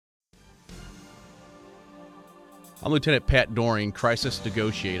I'm Lieutenant Pat Doring, Crisis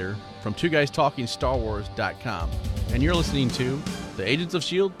Negotiator from TwoGuysTalkingStarWars.com, and you're listening to the Agents of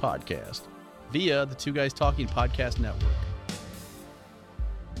S.H.I.E.L.D. podcast via the Two Guys Talking Podcast Network.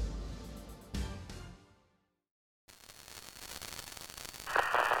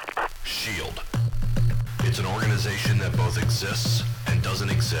 S.H.I.E.L.D. It's an organization that both exists and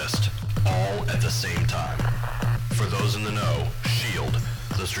doesn't exist, all at the same time. For those in the know, S.H.I.E.L.D.,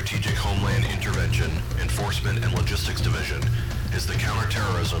 the Strategic Homeland Intervention, Enforcement and Logistics Division, is the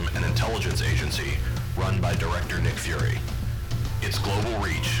counterterrorism and intelligence agency run by Director Nick Fury. Its global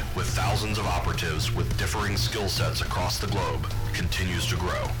reach, with thousands of operatives with differing skill sets across the globe, continues to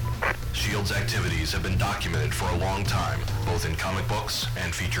grow. S.H.I.E.L.D.'s activities have been documented for a long time, both in comic books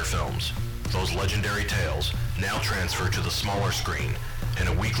and feature films. Those legendary tales now transfer to the smaller screen in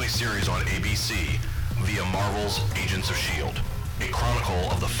a weekly series on ABC via Marvel's Agents of S.H.I.E.L.D., a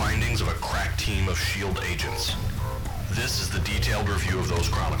chronicle of the findings of a crack team of S.H.I.E.L.D. agents. This is the detailed review of those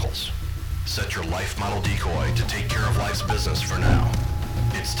chronicles. Set your life model decoy to take care of life's business for now.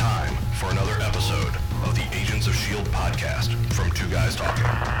 It's time for another episode of the Agents of S.H.I.E.L.D. podcast from Two Guys Talking.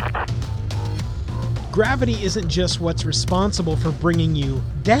 Gravity isn't just what's responsible for bringing you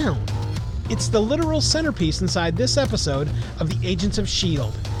down. It's the literal centerpiece inside this episode of the Agents of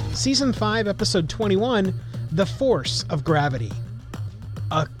S.H.I.E.L.D. Season 5, Episode 21, The Force of Gravity.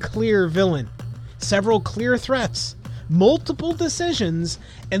 A clear villain, several clear threats, multiple decisions,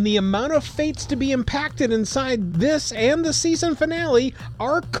 and the amount of fates to be impacted inside this and the season finale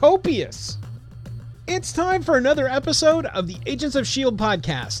are copious. It's time for another episode of the Agents of S.H.I.E.L.D.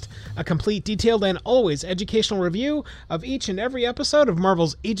 podcast, a complete, detailed, and always educational review of each and every episode of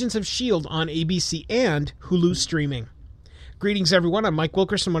Marvel's Agents of S.H.I.E.L.D. on ABC and Hulu streaming. Greetings, everyone. I'm Mike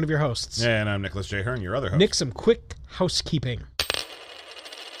Wilkerson, one of your hosts. And I'm Nicholas J. Hearn, your other host. Nick, some quick housekeeping.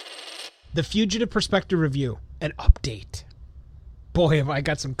 The Fugitive Perspective Review, an update. Boy, have I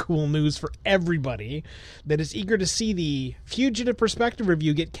got some cool news for everybody that is eager to see the Fugitive Perspective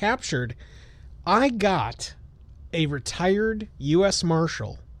Review get captured. I got a retired U.S.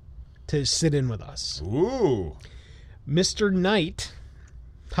 Marshal to sit in with us. Ooh. Mr. Knight.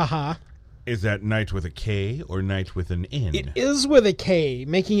 Haha. Is that Knight with a K or Knight with an N? It is with a K,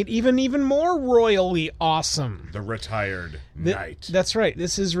 making it even more royally awesome. The retired Knight. That's right.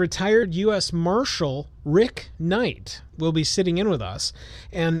 This is retired U.S. Marshal Rick Knight will be sitting in with us.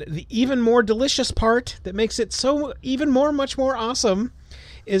 And the even more delicious part that makes it so much more awesome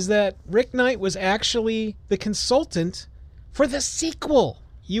is that Rick Knight was actually the consultant for the sequel,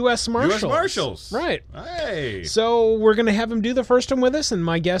 U.S. Marshals. U.S. Marshals. Right. Hey. So we're going to have him do the first one with us, and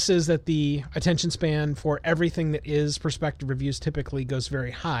my guess is that the attention span for everything that is Perspective Reviews typically goes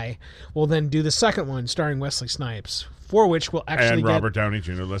very high. We'll then do the second one starring Wesley Snipes, for which we'll actually and Robert Downey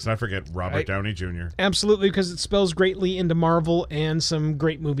Jr. Let's not forget Robert Downey Jr. Absolutely, because it spells greatly into Marvel and some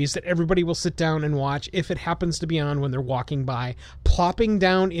great movies that everybody will sit down and watch if it happens to be on when they're walking by, plopping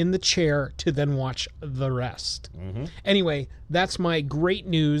down in the chair to then watch the rest. Mm-hmm. Anyway, that's my great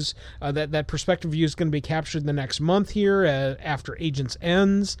news. That Perspective Review is going to be captured in the next month here after Agents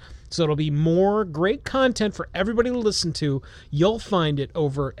ends. So it'll be more great content for everybody to listen to. You'll find it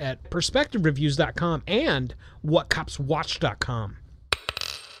over at PerspectiveReviews.com and WhatCopsWatch.com.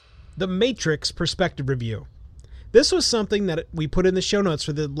 The Matrix Perspective Review. This was something that we put in the show notes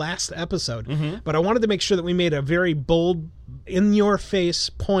for the last episode, but I wanted to make sure that we made a very bold,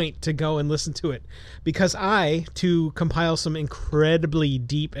 in-your-face point to go and listen to it, because to compile some incredibly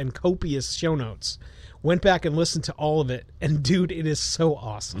deep and copious show notes, went back and listened to all of it, and dude, it is so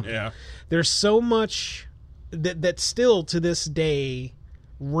awesome. Yeah. There's so much that still to this day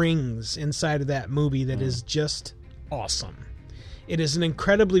rings inside of that movie that is just awesome. It is an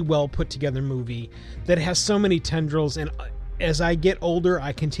incredibly well put together movie that has so many tendrils, and as I get older,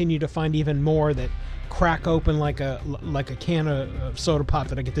 I continue to find even more that crack open like a can of soda pop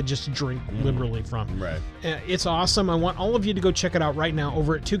that I get to just drink liberally from. Right. It's awesome. I want all of you to go check it out right now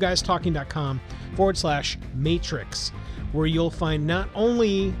over at twoguystalking.com/Matrix, where you'll find not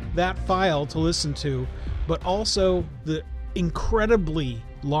only that file to listen to, but also the incredibly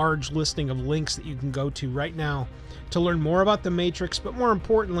large listing of links that you can go to right now to learn more about the Matrix, but more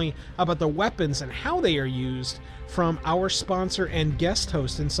importantly, about the weapons and how they are used from our sponsor and guest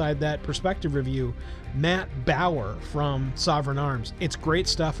host inside that Perspective Review, Matt Bauer from Sovereign Arms. It's great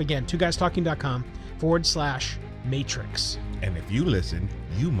stuff. Again, twoguystalking.com/Matrix. And if you listen,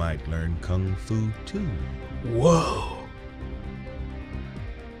 you might learn Kung Fu too. Whoa.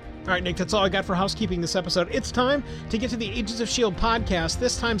 All right, Nick, that's all I got for housekeeping this episode. It's time to get to the Agents of S.H.I.E.L.D. podcast.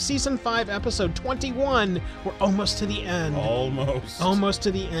 This time, Season 5, Episode 21. We're almost to the end. Almost. Almost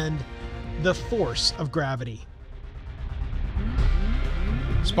to the end. The Force of Gravity.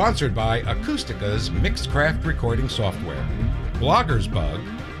 Sponsored by Acoustica's Mixed Craft Recording Software, Blogger's Bug,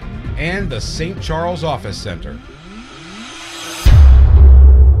 and the St. Charles Office Center.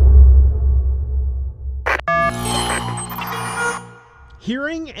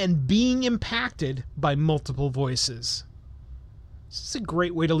 Hearing and being impacted by multiple voices. This is a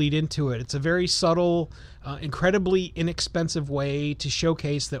great way to lead into it. It's a very subtle, incredibly inexpensive way to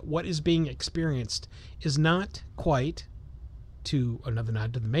showcase that what is being experienced is not quite, to another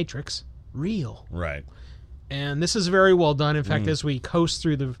nod to the Matrix, real. Right. And this is very well done. In fact, as we coast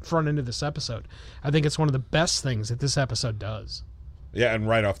through the front end of this episode, I think it's one of the best things that this episode does. Yeah, and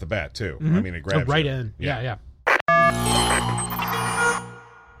right off the bat, too. I mean, it grabs right you. in. Yeah.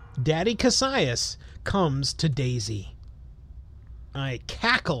 Daddy Cassius comes to Daisy. I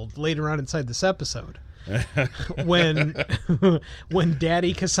cackled later on inside this episode when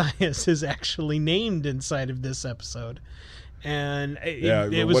Daddy Cassius is actually named inside of this episode. And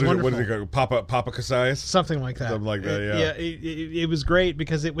it was wonderful. What did it go? Papa Cassius? Something like that. Something like that, yeah. It was great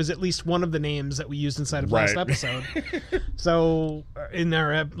because it was at least one of the names that we used inside of last episode. So, in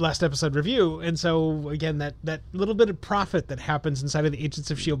our last episode review. And so, again, that little bit of profit that happens inside of the Agents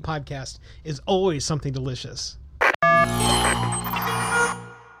of S.H.I.E.L.D. podcast is always something delicious.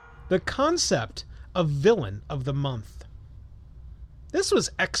 The concept of villain of the month. This was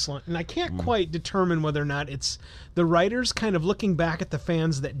excellent, and I can't quite determine whether or not it's the writers kind of looking back at the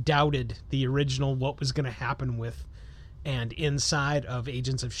fans that doubted the original what was going to happen with and inside of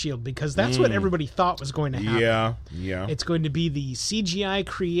Agents of S.H.I.E.L.D., because that's what everybody thought was going to happen. Yeah. It's going to be the CGI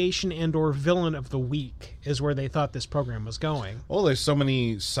creation and or villain of the week is where they thought this program was going. Well, there's so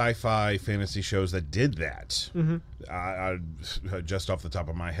many sci-fi fantasy shows that did that. Just off the top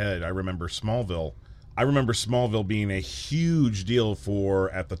of my head, I remember Smallville. Being a huge deal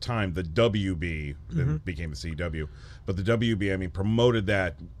for, at the time, the WB, that became the CW. But the WB, I mean, promoted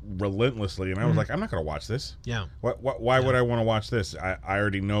that relentlessly, and I was like, I'm not going to watch this. Yeah. Why would I want to watch this? I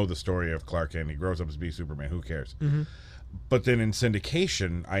already know the story of Clark Kent. He grows up to be Superman. Who cares? But then in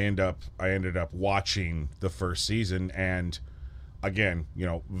syndication, I ended up watching the first season, and again,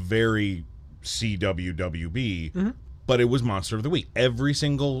 very CWWB, but it was Monster of the Week. Every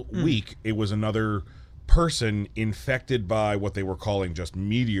single week, it was another person infected by what they were calling just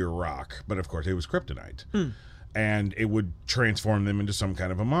meteor rock, but of course it was kryptonite, and it would transform them into some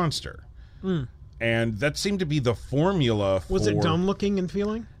kind of a monster. And that seemed to be the formula for... Was it dumb looking and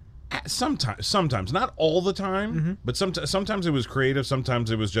feeling? Sometimes, not all the time, but sometimes it was creative. Sometimes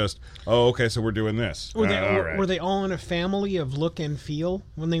it was just, oh, okay, so we're doing this. Were they all in a family of look and feel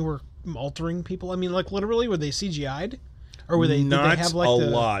when they were altering people? I mean, like literally, were they CGI'd? Or were they? Not did they have like a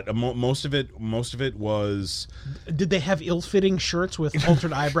lot. Most of it was. Did they have ill-fitting shirts with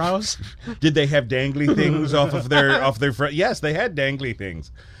altered eyebrows? Did they have dangly things off their front? Yes, they had dangly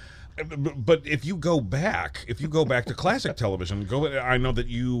things. But if you go back to classic television, I know that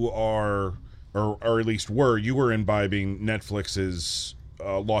you are, or at least you were imbibing Netflix's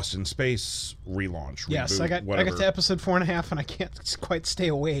Lost in Space relaunch. Yes, reboot, I got to episode 4.5 and I can't quite stay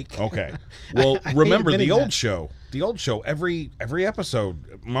awake. Okay, well, remember the old show. The old show, every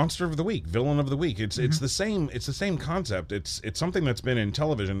episode, Monster of the Week, Villain of the Week. It's the same. It's the same concept. It's something that's been in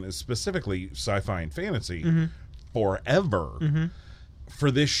television, specifically sci-fi and fantasy, forever. For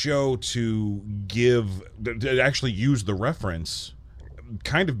this show to actually use the reference,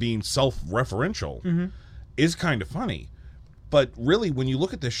 kind of being self-referential, is kind of funny. But really, when you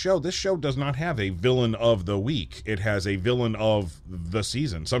look at this show does not have a villain of the week. It has a villain of the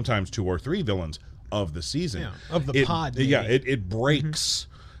season, sometimes 2 or 3 villains of the season. Yeah, of the pod. Maybe. Yeah, it breaks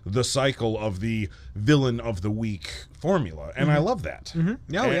the cycle of the villain of the week formula. And I love that.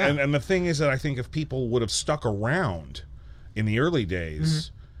 And the thing is that I think if people would have stuck around in the early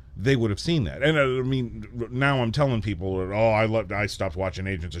days, they would have seen that. And I mean, now I'm telling people, I stopped watching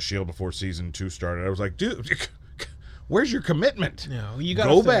Agents of S.H.I.E.L.D. before season 2 started. I was like, dude, where's your commitment? No, you gotta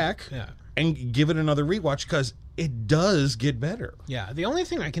go back and give it another rewatch, because it does get better. Yeah, the only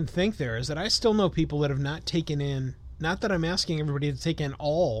thing I can think there is that I still know people that have not taken in, not that I'm asking everybody to take in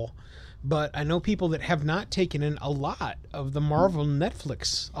all, but I know people that have not taken in a lot of the Marvel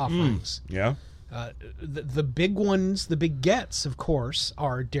Netflix offerings. Yeah. The big ones, the big gets, of course,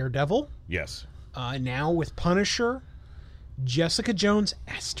 are Daredevil. Yes. Now with Punisher, Jessica Jones,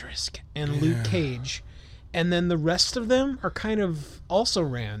 and Luke Cage. And then the rest of them are kind of also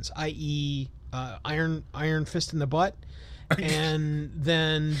rans, i.e. Iron Fist in the butt. And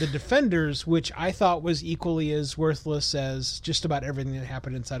then the Defenders, which I thought was equally as worthless as just about everything that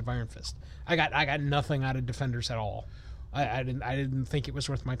happened inside of Iron Fist. I got nothing out of Defenders at all. I didn't think it was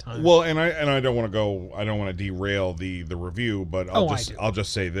worth my time. Well, and I don't want to derail the review, but I'll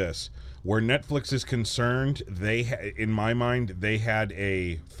just say this. Where Netflix is concerned, in my mind, they had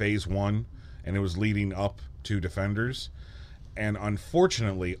a phase 1, and it was leading up to Defenders. And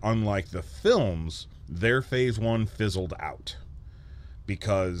unfortunately, unlike the films, their phase 1 fizzled out.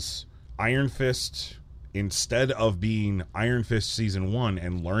 Because Iron Fist, instead of being Iron Fist Season 1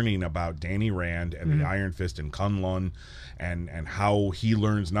 and learning about Danny Rand and the Iron Fist and Kunlun and how he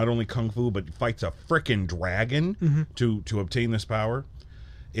learns not only Kung Fu, but fights a frickin' dragon to obtain this power,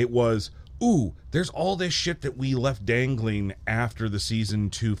 it was, there's all this shit that we left dangling after the Season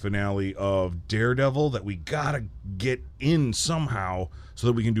 2 finale of Daredevil that we gotta get in somehow so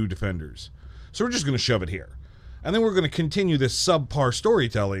that we can do Defenders. So we're just going to shove it here. And then we're going to continue this subpar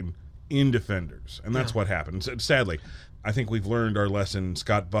storytelling in Defenders. And that's what happens. Sadly, I think we've learned our lesson.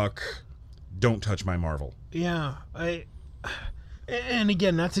 Scott Buck, don't touch my Marvel. Yeah. And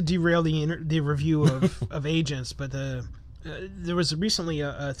again, not to derail the review of Agents, but there was recently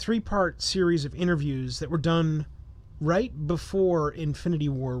a 3-part series of interviews that were done right before Infinity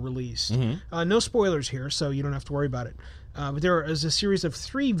War released. No spoilers here, so you don't have to worry about it. But there is a series of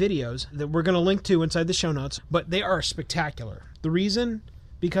 3 videos that we're going to link to inside the show notes, but they are spectacular. The reason?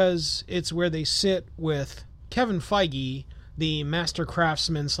 Because it's where they sit with Kevin Feige, the master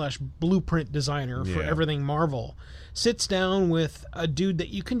craftsman / blueprint designer for everything Marvel, sits down with a dude that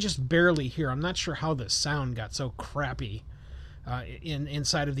you can just barely hear. I'm not sure how the sound got so crappy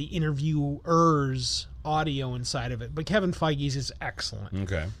inside of the interviewer's audio inside of it, but Kevin Feige's is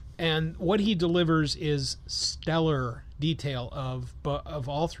excellent. Okay. And what he delivers is stellar detail of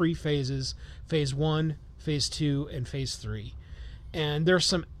all 3 phases, phase 1, phase 2, and phase 3. And there's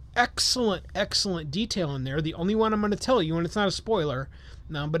some excellent detail in there. The only one I'm going to tell you, and it's not a spoiler,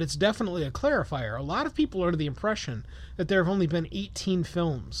 but it's definitely a clarifier. A lot of people are under the impression that there have only been 18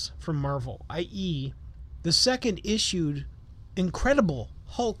 films from Marvel, i.e. the second issued Incredible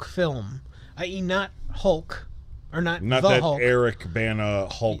Hulk film, i.e. not Hulk, or not the that Hulk. Eric Bana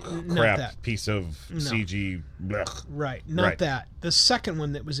Hulk crap piece of CG. Blech. Right, not that. The second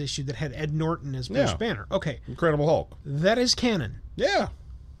one that was issued that had Ed Norton as Bruce Banner. Okay. Incredible Hulk. That is canon. Yeah.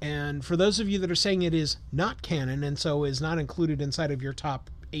 And for those of you that are saying it is not canon and so is not included inside of your top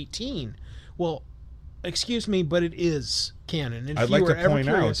 18, well, excuse me, but it is canon. And I'd like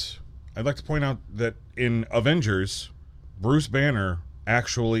to point out that in Avengers, Bruce Banner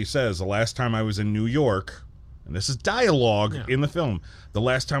actually says, the last time I was in New York, and this is dialogue in the film, the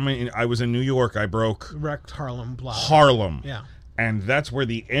last time I was in New York, I wrecked Harlem. Blah. Harlem. Yeah. And that's where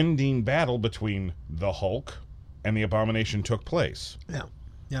the ending battle between the Hulk and the Abomination took place. Yeah.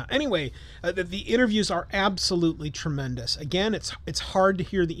 Yeah. Anyway, the interviews are absolutely tremendous. Again, it's hard to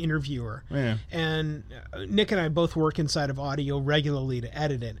hear the interviewer. Yeah. And Nick and I both work inside of audio regularly to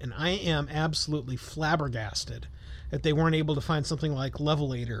edit it, and I am absolutely flabbergasted that they weren't able to find something like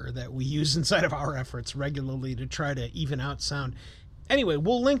Levelator that we use inside of our efforts regularly to try to even out sound. Anyway,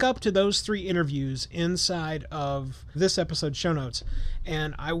 we'll link up to those 3 interviews inside of this episode's show notes,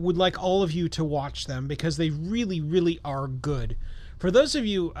 and I would like all of you to watch them because they really, really are good. For those of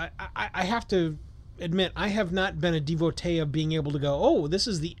you, I have to admit, I have not been a devotee of being able to go, oh, this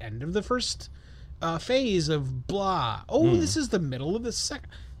is the end of the first phase of blah. Oh, this is the middle of the second.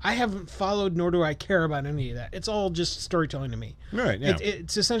 I haven't followed, nor do I care about any of that. It's all just storytelling to me. Right, yeah.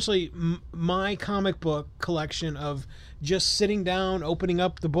 It's essentially my comic book collection of just sitting down, opening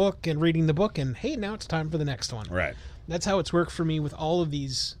up the book, and reading the book, and hey, now it's time for the next one. Right. That's how it's worked for me with all of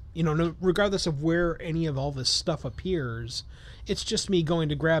these, regardless of where any of all this stuff appears. It's just me going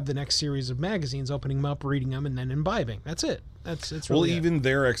to grab the next series of magazines, opening them up, reading them, and then imbibing. That's it. It's really even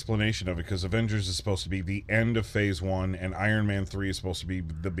their explanation of it, because Avengers is supposed to be the end of Phase 1, and Iron Man 3 is supposed to be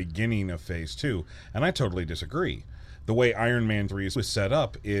the beginning of Phase 2, and I totally disagree. The way Iron Man 3 is set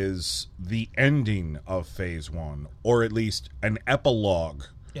up is the ending of Phase 1, or at least an epilogue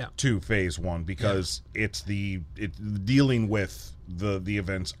to Phase 1, because it's dealing with the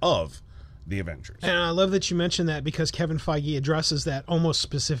events of the Avengers. And I love that you mentioned that because Kevin Feige addresses that almost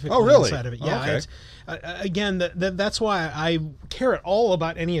specifically inside of it. Yeah, okay. Again, that's why I care at all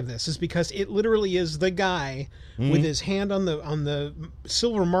about any of this, is because it literally is the guy with his hand on the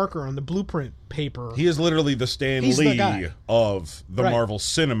silver marker on the blueprint paper. He is literally the Stan Lee of the Marvel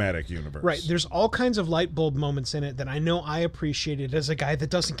Cinematic Universe. Right. There's all kinds of light bulb moments in it that I know I appreciated as a guy that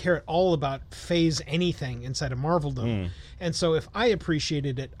doesn't care at all about phase anything inside of Marveldom. And so if I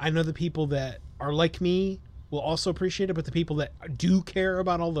appreciated it, I know the people that are like me will also appreciate it, but the people that do care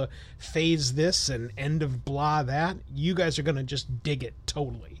about all the phase this and end of blah that, you guys are going to just dig it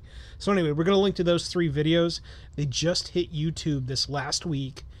totally. So anyway, we're going to link to those 3 videos. They just hit YouTube this last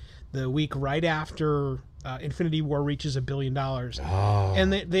week, the week right after Infinity War reaches $1 billion. Oh.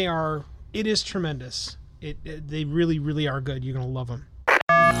 And they are, it is tremendous. They really, really are good. You're going to love them.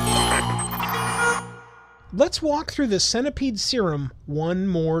 Let's walk through the Centipede Serum one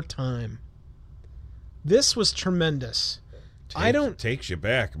more time. This was tremendous. Takes you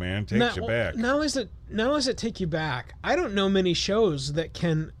back, man. Takes you back. Not only does it take you back, I don't know many shows that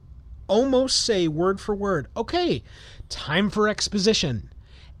can almost say word for word, okay, time for exposition,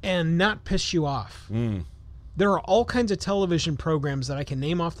 and not piss you off. There are all kinds of television programs that I can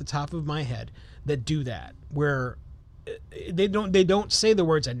name off the top of my head that do that, where they don't say the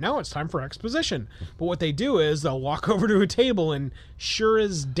words, and now it's time for exposition. But what they do is they'll walk over to a table, and sure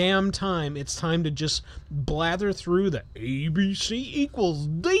as damn time, it's time to just blather through the ABC equals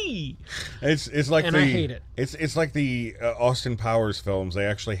D. It's like I hate it. It's like the Austin Powers films. They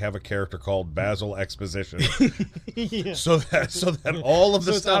actually have a character called Basil Exposition, Yeah. so that all of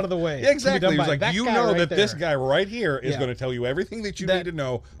the it's stuff out of the way. Yeah, exactly. It can be It's done like, by you that guy know right that this there. guy right here is Yeah. going to tell you everything that you need to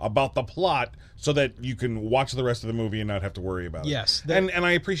know about the plot, so that you can watch the rest of the movie and not have to worry about it. Yes, and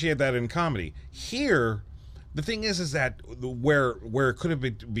I appreciate that in comedy. Here, the thing is that where it could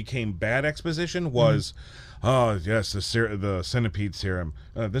have became bad exposition was, oh yes, the centipede serum.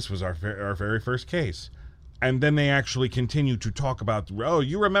 This was our very first case, and then they actually continue to talk about, oh,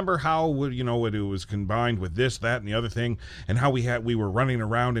 you remember how it was combined with this, that, and the other thing, and how we were running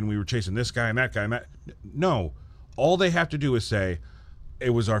around and we were chasing this guy and that guy and that. No, all they have to do is say,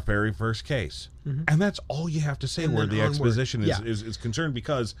 it was our very first case. And that's all you have to say where the exposition is concerned,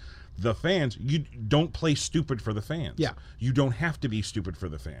 because the fans, you don't play stupid for the fans. Yeah. You don't have to be stupid for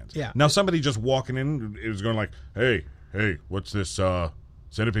the fans. Yeah. Now, somebody just walking in is going like, hey, what's this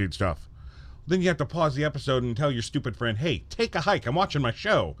centipede stuff? Then you have to pause the episode and tell your stupid friend, hey, take a hike. I'm watching my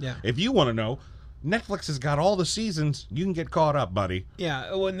show. Yeah. If you want to know, Netflix has got all the seasons. You can get caught up, buddy.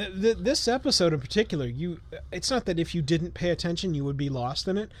 Yeah, well, this episode in particular, it's not that if you didn't pay attention, you would be lost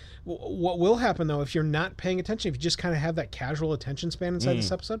in it. What will happen, though, if you're not paying attention, if you just kind of have that casual attention span inside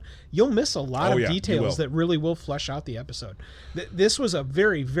this episode, you'll miss a lot of details that really will flesh out the episode. This was a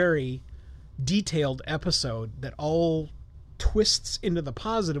very, very detailed episode that all twists into the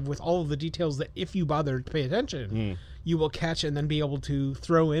positive with all of the details that, if you bother to pay attention, you will catch and then be able to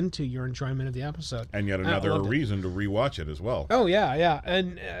throw into your enjoyment of the episode. And yet another reason to rewatch it as well. Oh, yeah.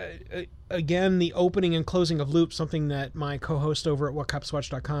 And again, the opening and closing of loops, something that my co-host over at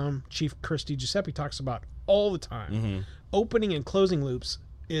WhatCopsWatch.com, Chief Kirsty Giuseppe, talks about all the time. Opening and closing loops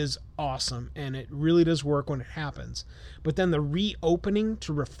is awesome, and it really does work when it happens. But then the reopening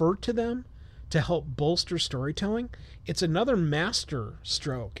to refer to them to help bolster storytelling, it's another master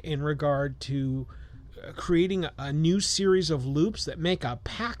stroke in regard to creating a new series of loops that make a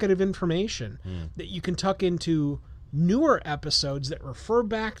packet of information that you can tuck into newer episodes that refer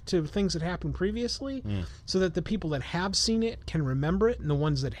back to things that happened previously, so that the people that have seen it can remember it, and the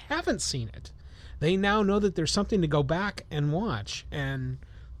ones that haven't seen it, they now know that there's something to go back and watch. And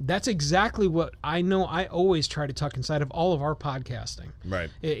that's exactly what I know I always try to tuck inside of all of our podcasting.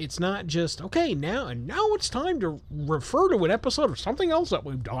 Right. It's not just, okay, now it's time to refer to an episode of something else that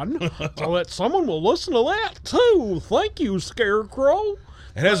we've done so that someone will listen to that too. Thank you, Scarecrow.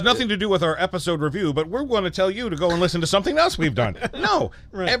 It has nothing to do with our episode review, but we're going to tell you to go and listen to something else we've done. No,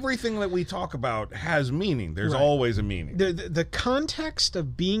 everything that we talk about has meaning. There's always a meaning. The context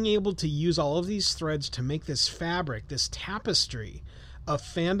of being able to use all of these threads to make this fabric, this tapestry of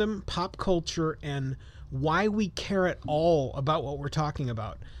fandom, pop culture, and why we care at all about what we're talking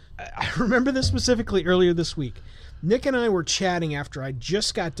about. I remember this specifically earlier this week. Nick and I were chatting after I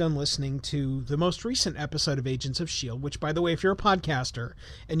just got done listening to the most recent episode of Agents of S.H.I.E.L.D., which, by the way, if you're a podcaster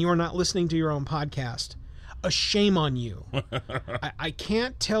and you are not listening to your own podcast, a shame on you. I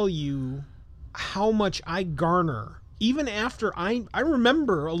can't tell you how much I garner, even after I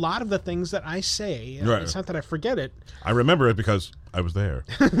remember a lot of the things that I say. Right. It's not that I forget it. I remember it because I was there.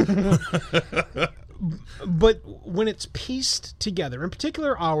 But when it's pieced together, in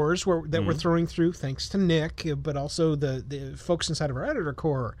particular ours that we're throwing through, thanks to Nick, but also the folks inside of our editor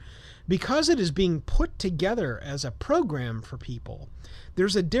core, because it is being put together as a program for people,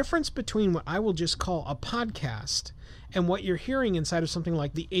 there's a difference between what I will just call a podcast and what you're hearing inside of something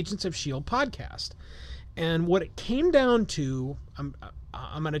like the Agents of S.H.I.E.L.D. podcast. And what it came down to, I'm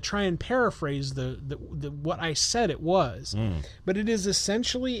going to try and paraphrase the what I said it was, but it is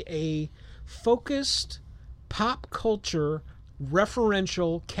essentially a focused pop culture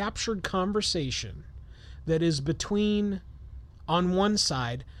referential captured conversation that is between On one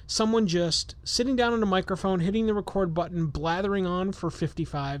side, someone just sitting down on a microphone, hitting the record button, blathering on for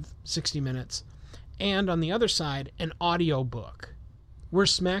 55, 60 minutes. And on the other side, an audio book. We're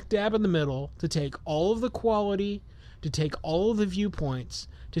smack dab in the middle to take all of the quality, to take all of the viewpoints,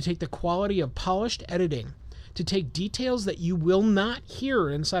 to take the quality of polished editing, to take details that you will not hear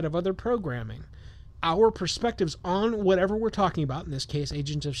inside of other programming, our perspectives on whatever we're talking about, in this case,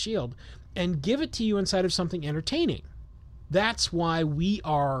 Agents of S.H.I.E.L.D., and give it to you inside of something entertaining. That's why we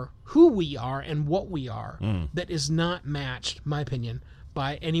are who we are and what we are. That is not matched, in my opinion,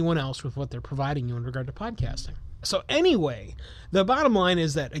 by anyone else with what they're providing you in regard to podcasting. So anyway, the bottom line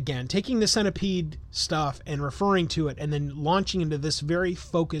is that, again, taking the Centipede stuff and referring to it and then launching into this very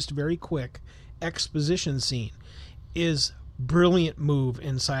focused, very quick exposition scene is brilliant move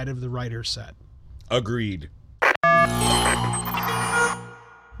inside of the writer's set. Agreed.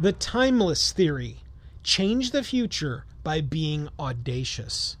 The timeless theory. Change the future by being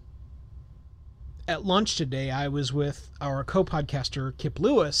audacious. At lunch today, I was with our co-podcaster, Kip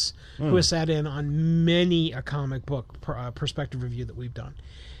Lewis, who has sat in on many a comic book perspective review that we've done.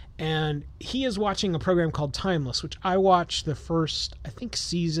 And he is watching a program called Timeless, which I watched the first, I think,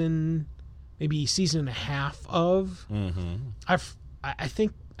 season, maybe season and a half of. I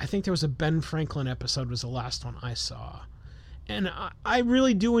think there was a Ben Franklin episode was the last one I saw. And I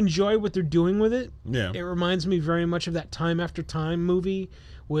really do enjoy what they're doing with it. Yeah. It reminds me very much of that Time After Time movie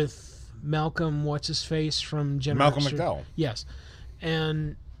with Malcolm, what's-his-face from Generation... Malcolm McDowell. Yes.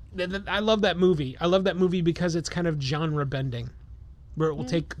 And I love that movie. I love that movie because it's kind of genre-bending, where it will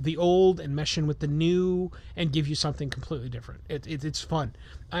take the old and mesh in with the new and give you something completely different. It's fun.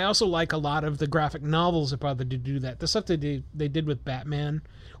 I also like a lot of the graphic novels that bother to do that. The stuff they did with Batman,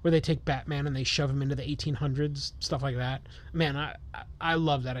 where they take Batman and they shove him into the 1800s, stuff like that. Man, I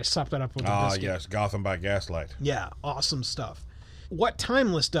love that. I slapped that up with a biscuit. Yes, Gotham by Gaslight. Yeah, awesome stuff. What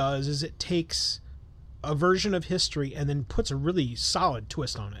Timeless does is it takes a version of history and then puts a really solid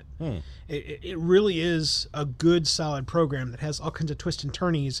twist on it. It really is a good, solid program that has all kinds of twists and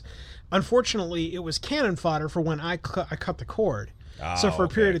turnies. Unfortunately, it was cannon fodder for when I cut the cord. So for a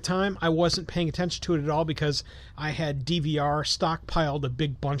period of time, I wasn't paying attention to it at all because I had DVR stockpiled a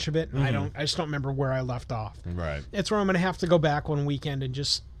big bunch of it, and I just don't remember where I left off. Right. It's where I'm going to have to go back one weekend and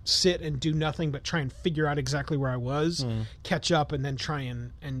just sit and do nothing but try and figure out exactly where I was, catch up, and then try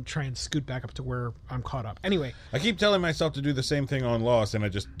and scoot back up to where I'm caught up. Anyway, I keep telling myself to do the same thing on Lost, and I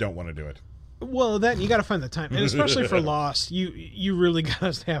just don't want to do it. well, that you got to find the time, and especially for Lost, you really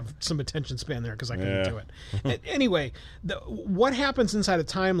got to have some attention span there because I couldn't do it. Anyway, what happens inside of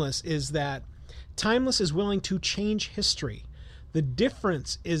Timeless is that Timeless is willing to change history. The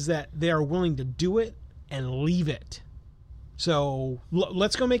difference is that they are willing to do it and leave it. So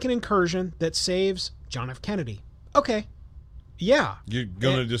let's go make an incursion that saves John F. Kennedy. Okay. Yeah. You're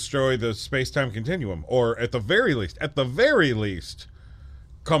going to destroy the space-time continuum, or at the very least,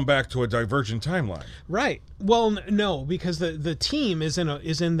 come back to a divergent timeline. Right. Well, no, because the team is in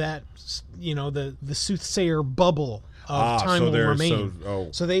that, the soothsayer bubble of time will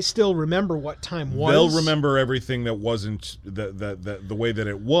remain. So they still remember what time was. They'll remember everything that wasn't the way that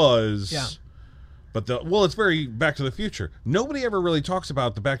it was. Yeah. But it's very Back to the Future. Nobody ever really talks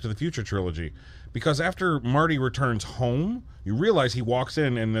about the Back to the Future trilogy, because after Marty returns home, you realize he walks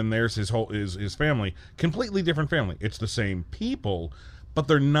in and then there's his family, completely different family. It's the same people, but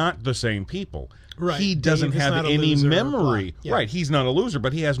they're not the same people. Right. He doesn't have any memory. Yeah. Right. He's not a loser,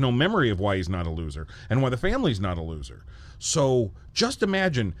 but he has no memory of why he's not a loser and why the family's not a loser. So just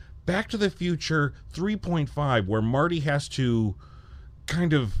imagine Back to the Future 3.5, where Marty has to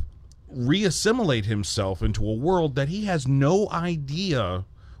kind of reassimilate himself into a world that he has no idea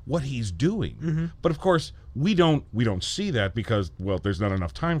what he's doing. Mm-hmm. But of course, we don't see that because, well, there's not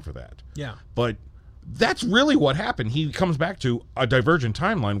enough time for that. Yeah. But that's really what happened. He comes back to a divergent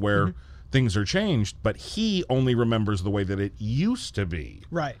timeline where things are changed, but he only remembers the way that it used to be.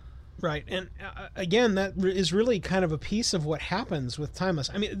 Right. Right. And again, that is really kind of a piece of what happens with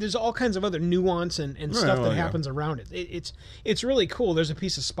Timeless. I mean, there's all kinds of other nuance and stuff that happens around it. It's really cool. There's a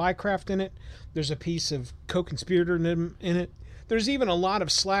piece of spycraft in it. There's a piece of co-conspiratorship in it. There's even a lot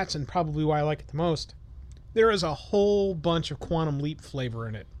of slats, and probably why I like it the most. There is a whole bunch of Quantum Leap flavor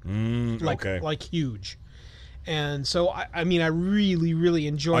in it. Like huge. And so, I mean, I really, really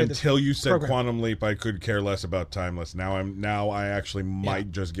enjoy this Until you said program. Quantum Leap, I could care less about Timeless. Now I actually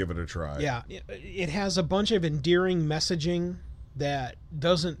might just give it a try. Yeah. It has a bunch of endearing messaging that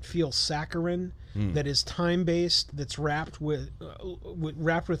doesn't feel saccharine, that is time based, that's wrapped with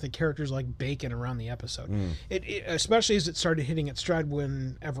the characters like bacon around the episode. It especially as it started hitting its stride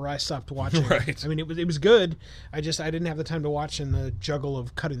whenever I stopped watching. Right. I mean, it was good. I didn't have the time to watch, and the juggle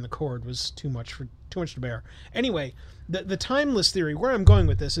of cutting the cord was too much to bear. Anyway, the Timeless theory, where I'm going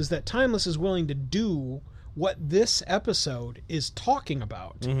with this, is that Timeless is willing to do what this episode is talking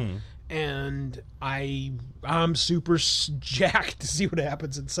about. And I'm super jacked to see what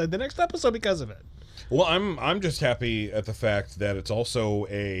happens inside the next episode because of it. Well, I'm just happy at the fact that it's also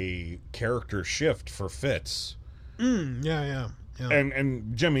a character shift for Fitz. Yeah.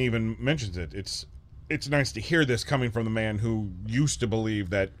 And Jimmy even mentions it. It's nice to hear this coming from the man who used to believe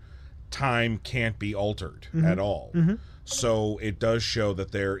that time can't be altered at all. So it does show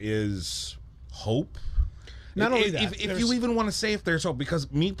that there is hope. Not only that, if you even want to say if there's hope,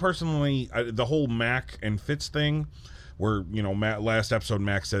 because me personally, the whole Mac and Fitz thing, where last episode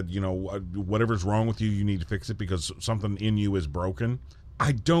Mac said, whatever's wrong with you, you need to fix it because something in you is broken.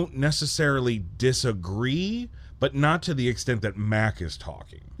 I don't necessarily disagree, but not to the extent that Mac is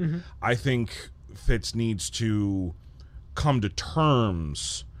talking. I think Fitz needs to come to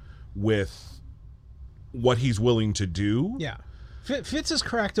terms with what he's willing to do. Yeah. Fitz has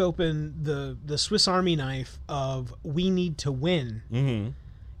cracked open the Swiss Army knife of we need to win,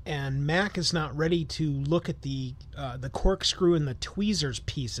 and Mac is not ready to look at the corkscrew and the tweezers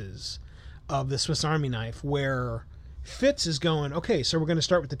pieces of the Swiss Army knife, where Fitz is going, okay, so we're going to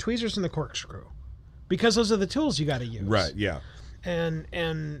start with the tweezers and the corkscrew because those are the tools you got to use. Right, yeah.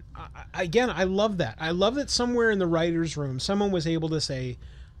 And again, I love that. I love that somewhere in the writer's room, someone was able to say,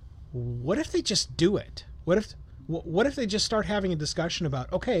 what if they just do it? What if they just start having a discussion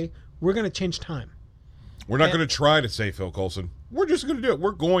about, okay, we're going to change time. We're not going to try to save Phil Coulson. We're just going to do it.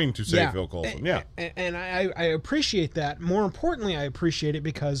 We're going to save Phil Coulson. Yeah. And I appreciate that. More importantly, I appreciate it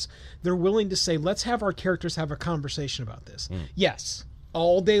because they're willing to say, let's have our characters have a conversation about this. Yes,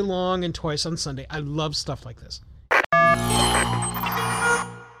 all day long and twice on Sunday. I love stuff like this.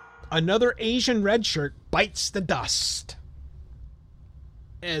 Another Asian red shirt bites the dust.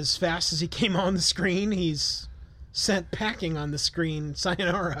 As fast as he came on the screen, he's sent packing on the screen.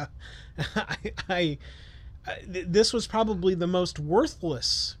 Sayonara. This was probably the most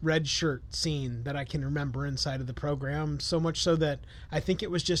worthless red shirt scene that I can remember inside of the program, so much so that I think it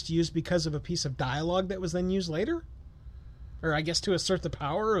was just used because of a piece of dialogue that was then used later, or I guess to assert the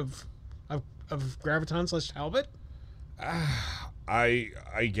power of Graviton / Talbot.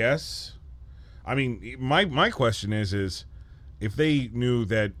 I guess. I mean, my question is if they knew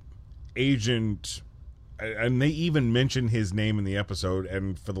that Agent, and they even mentioned his name in the episode,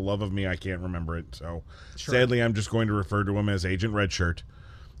 and for the love of me, I can't remember it. So sadly, I'm just going to refer to him as Agent Redshirt.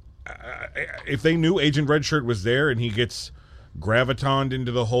 If they knew Agent Redshirt was there and he gets gravitoned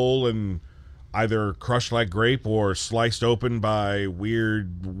into the hole and either crushed like grape or sliced open by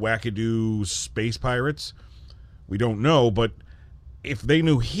weird wackadoo space pirates, we don't know. But if they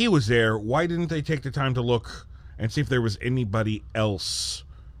knew he was there, why didn't they take the time to look and see if there was anybody else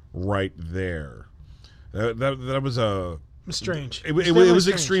right there? That was strange. It was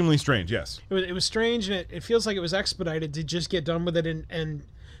extremely strange. Yes, it was strange, and it feels like it was expedited to just get done with it. And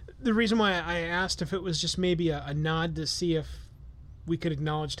the reason why I asked if it was just maybe a nod to see if we could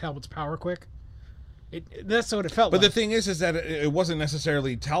acknowledge Talbot's power quick. That's what it felt like. But the thing is that it wasn't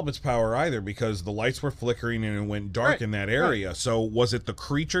necessarily Talbot's power either, because the lights were flickering and it went dark in that area. Right. So was it the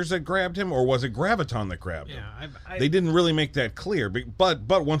creatures that grabbed him, or was it Graviton that grabbed him? They didn't really make that clear. But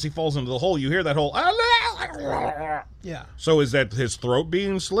once he falls into the hole, you hear that whole... Yeah. So is that his throat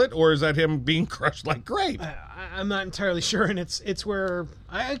being slit, or is that him being crushed like grape? I'm not entirely sure, and it's where...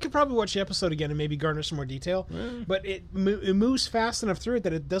 I could probably watch the episode again and maybe garner some more detail. But it moves fast enough through it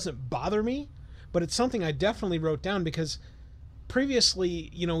that it doesn't bother me. But it's something I definitely wrote down because previously,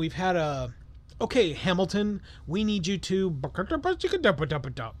 we've had okay, Hamilton, we need you to...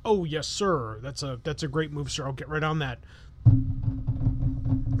 Oh, yes, sir. That's a great move, sir. I'll get right on that.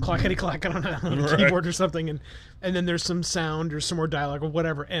 Clackety-clack on a keyboard or something. And then there's some sound or some more dialogue or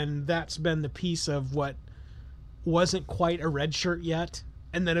whatever. And that's been the piece of what wasn't quite a red shirt yet.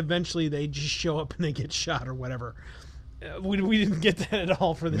 And then eventually they just show up and they get shot or whatever. We didn't get that at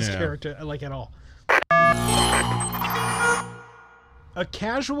all for this character, at all. A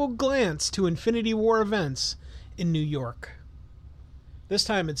casual glance to Infinity War events in New York. This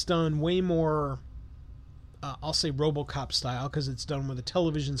time it's done way more, I'll say RoboCop style, because it's done with a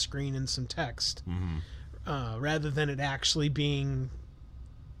television screen and some text, rather than it actually being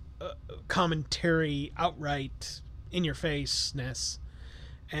commentary outright in your face-ness.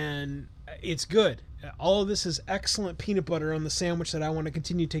 and it's good. All of this is excellent peanut butter on the sandwich that I want to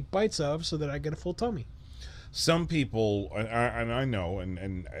continue to take bites of so that I get a full tummy. Some people, and I know,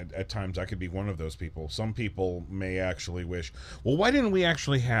 and at times I could be one of those people, some people may actually wish, well, why didn't we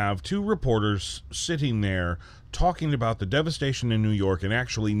actually have two reporters sitting there talking about the devastation in New York and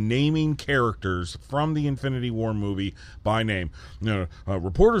actually naming characters from the Infinity War movie by name?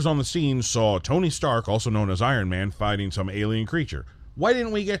 Reporters on the scene saw Tony Stark, also known as Iron Man, fighting some alien creature. Why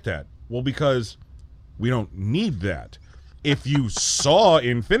didn't we get that? Well, because we don't need that. If you saw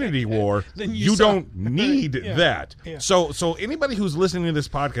Infinity War, then you don't need that. Yeah. So anybody who's listening to this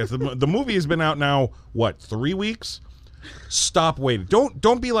podcast, the movie has been out now, what, 3 weeks? Stop waiting.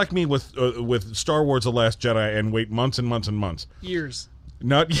 Don't be like me with Star Wars: The Last Jedi and wait months and months and months. Years.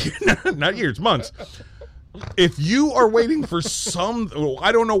 Not years, months. If you are waiting for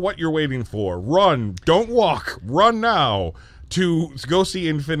I don't know what you're waiting for. Run. Don't walk. Run now to go see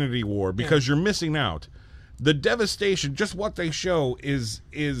Infinity War because you're missing out. The devastation, just what they show, is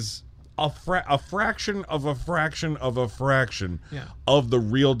a fraction of a fraction of a fraction of the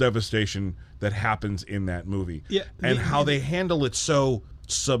real devastation that happens in that movie. Yeah, and how they handle it so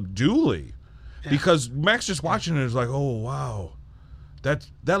subduely. Yeah. Because Max just watching it is like, oh, wow, that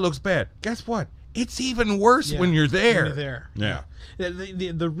looks bad. Guess what? It's even worse when you're there. When you're there. Yeah.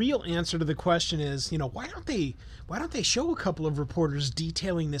 The real answer to the question is, why don't they show a couple of reporters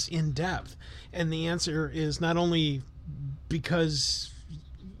detailing this in depth? And the answer is not only because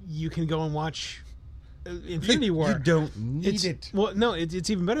you can go and watch Infinity War. You don't need it. Well, no, it's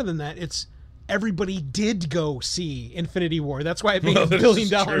even better than that. It's everybody did go see Infinity War. That's why it made $1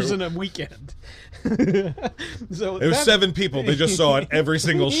 billion in a weekend. So it was 7 people. They just saw it every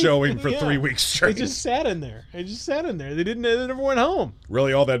single showing for 3 weeks straight. They just sat in there. They never went home.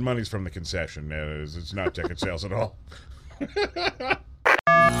 Really, all that money's from the concession. It's not ticket sales at all.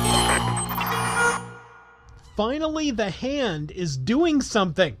 Finally, the Hand is doing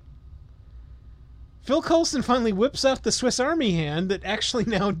something. Phil Coulson finally whips out the Swiss Army hand that actually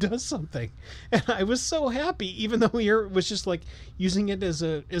now does something. And I was so happy, even though he was just like using it as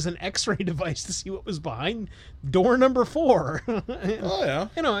an X-ray device to see what was behind door number 4. Oh, yeah.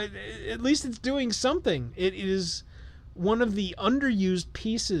 At least it's doing something. It is one of the underused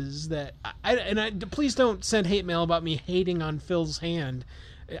pieces that... please don't send hate mail about me hating on Phil's hand.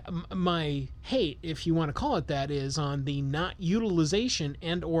 My hate, if you want to call it that, is on the not utilization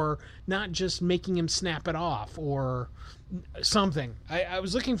and or not just making him snap it off or something. I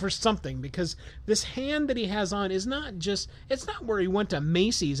was looking for something because this hand that he has on is not just... It's not where he went to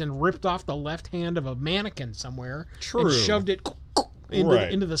Macy's and ripped off the left hand of a mannequin somewhere and shoved it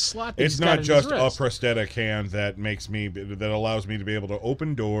into the slot that it's not just a prosthetic hand that allows me to be able to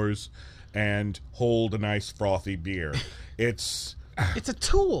open doors and hold a nice frothy beer. It's a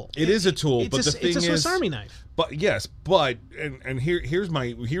tool. It is a tool, but the thing is, it's a Swiss Army knife. But yes, here's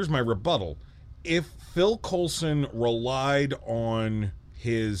my rebuttal. If Phil Coulson relied on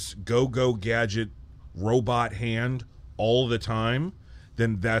his go-go gadget robot hand all the time,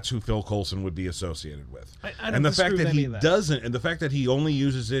 then that's who Phil Coulson would be associated with. And the fact that he doesn't, and the fact that he only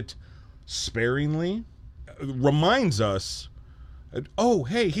uses it sparingly, reminds us, oh,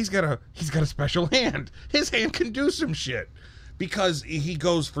 hey, he's got a special hand. His hand can do some shit. Because he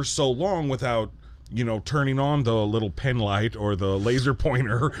goes for so long without, turning on the little pen light or the laser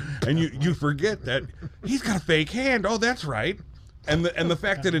pointer, and you forget that he's got a fake hand. Oh, that's right. And the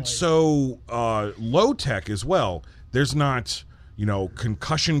fact that it's so low tech as well. There's not,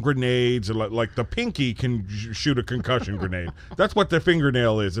 concussion grenades like the pinky can shoot a concussion grenade. That's what the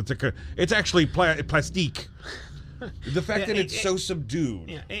fingernail is. It's actually plastique. The fact that it's so subdued.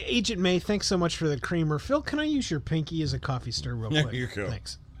 Yeah. Agent May, thanks so much for the creamer. Phil, can I use your pinky as a coffee stir real quick? Yeah, you go.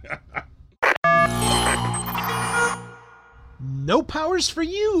 Thanks. No powers for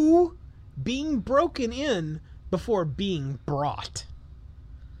you being broken in before being brought.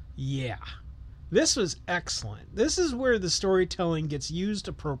 Yeah. This was excellent. This is where the storytelling gets used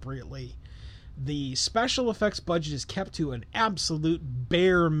appropriately. The special effects budget is kept to an absolute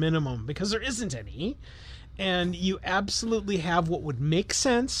bare minimum because there isn't any. And you absolutely have what would make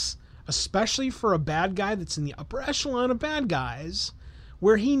sense, especially for a bad guy that's in the upper echelon of bad guys,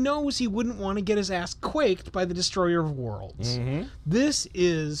 where he knows he wouldn't want to get his ass quaked by the Destroyer of Worlds. Mm-hmm. This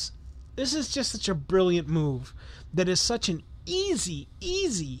is just such a brilliant move that is such an easy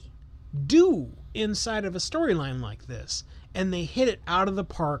do inside of a storyline like this. And they hit it out of the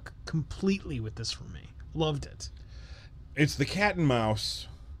park completely with this for me. Loved it. It's the cat and mouse,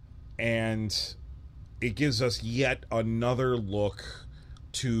 and it gives us yet another look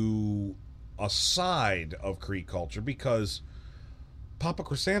to a side of Kree culture, because Papa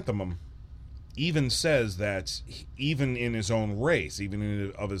Chrysanthemum even says that even in his own race,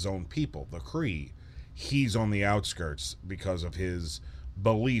 even of his own people, the Kree, he's on the outskirts because of his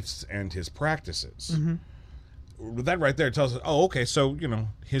beliefs and his practices. That right there tells us, oh, okay, so,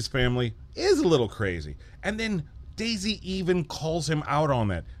 his family is a little crazy. And then Daisy even calls him out on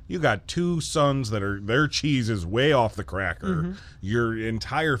that. You got 2 sons that their cheese is way off the cracker. Your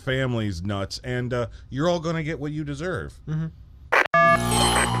entire family's nuts, and you're all going to get what you deserve.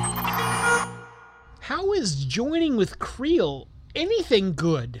 How is joining with Creel anything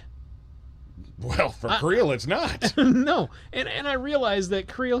good? Well, for Creel, it's not. No, and I realize that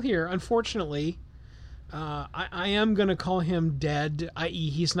Creel here, unfortunately, I am going to call him dead, i.e.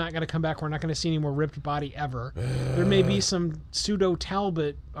 he's not going to come back. We're not going to see any more ripped body ever. There may be some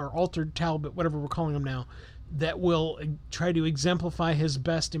pseudo-Talbot or altered Talbot, whatever we're calling him now, that will try to exemplify his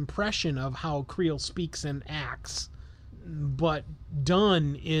best impression of how Creel speaks and acts. But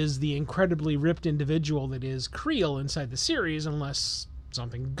Dunn is the incredibly ripped individual that is Creel inside the series, unless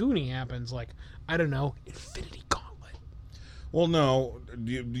something goony happens, like, I don't know, Infinity Gauntlet. Well, no,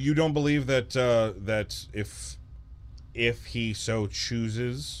 you don't believe that that if he so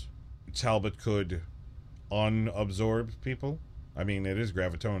chooses, Talbot could unabsorb people? I mean, it is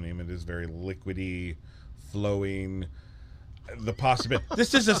gravitonium. It is very liquidy, flowing. The possibility.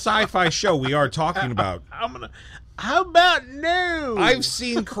 This is a sci-fi show we are talking about. How about no? I've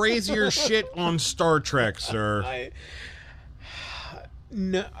seen crazier shit on Star Trek, sir.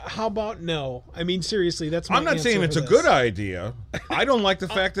 No, how about no? I mean, seriously, that's my I'm not saying it's a good idea. I don't like the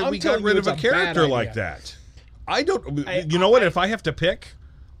fact that we got rid of a character like that. I don't. You know what? If I have to pick,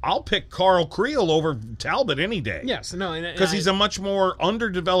 I'll pick Carl Creel over Talbot any day. Yes, no, because he's a much more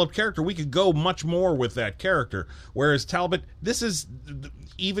underdeveloped character. We could go much more with that character. Whereas Talbot, this is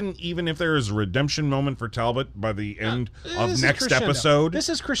even if there is a redemption moment for Talbot by the end of next episode. This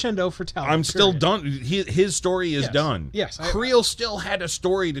is crescendo for Talbot. I'm still done. His story is done. Yes, Creel still had a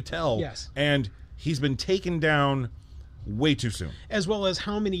story to tell. Yes, and he's been taken down way too soon. As well as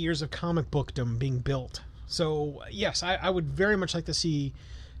how many years of comic bookdom being built. So yes, I would very much like to see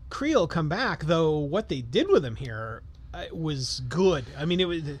Creel come back, though what they did with him here was good. I mean, it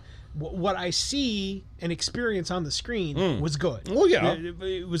was what I see and experience on the screen was good. Well, yeah,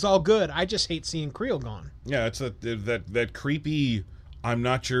 it was all good. I just hate seeing Creel gone. Yeah, it's that creepy. I'm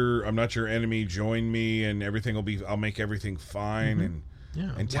not your enemy. Join me, and I'll make everything fine.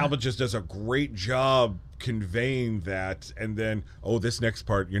 And Talbot just does a great job conveying that. And then, this next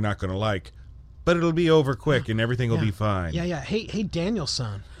part you're not going to like, but it'll be over quick, and everything will be fine. Yeah. Hey,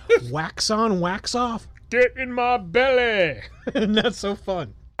 Daniel-san. Wax on, wax off. Get in my belly. Not so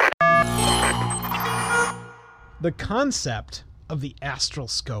fun. The concept of the astral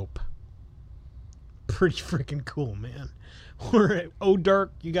scope. Pretty freaking cool, man. We're at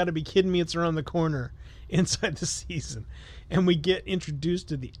Dark, you gotta be kidding me, it's around the corner inside the season. And we get introduced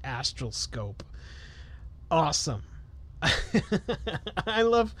to the astral scope. Awesome. I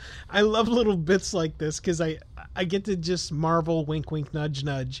love little bits like this because I get to just marvel, wink, wink, nudge,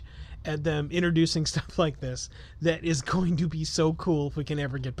 nudge at them introducing stuff like this that is going to be so cool if we can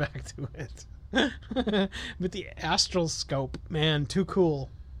ever get back to it. But the astral scope, man, too cool.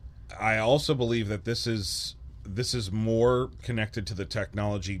 I also believe that this is more connected to the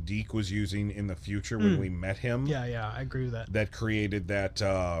technology Deke was using in the future when we met him. Yeah, I agree with that. That created that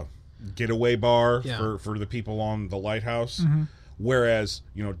getaway bar for the people on the lighthouse. Whereas,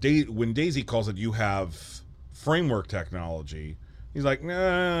 when Daisy calls it, you have framework technology. He's like,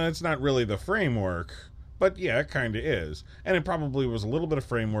 nah, it's not really the framework. But yeah, it kind of is. And it probably was a little bit of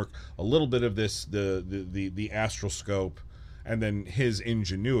framework, a little bit of this, the astral scope, and then his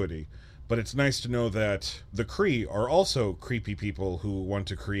ingenuity. But it's nice to know that the Kree are also creepy people who want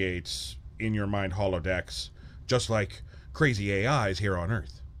to create in your mind holodecks, just like crazy AIs here on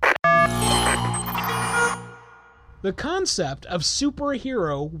Earth. The concept of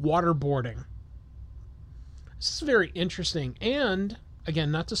superhero waterboarding. This is very interesting, and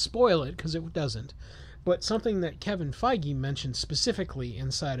again, not to spoil it because it doesn't, but something that Kevin Feige mentioned specifically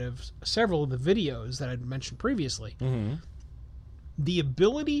inside of several of the videos that I'd mentioned previously. The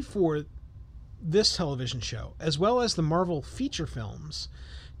ability for this television show, as well as the Marvel feature films,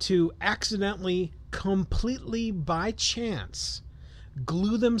 to accidentally, completely by chance,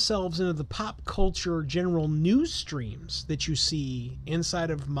 glue themselves into the pop culture general news streams that you see inside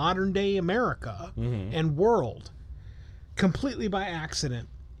of modern day America and world, completely by accident,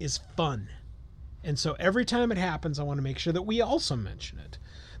 is fun. And so every time it happens, I want to make sure that we also mention it.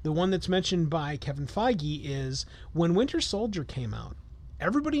 The one that's mentioned by Kevin Feige is when Winter Soldier came out.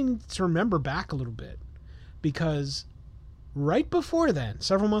 Everybody needs to remember back a little bit, because right before then,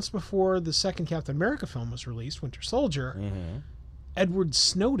 several months before the second Captain America film was released, Winter Soldier, Edward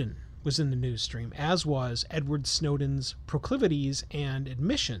Snowden was in the news stream, as was Edward Snowden's proclivities and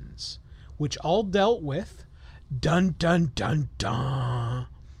admissions, which all dealt with dun dun dun dun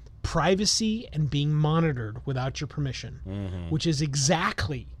privacy and being monitored without your permission, which is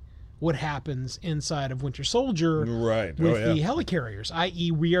exactly what happens inside of Winter Soldier Right. with the helicarriers,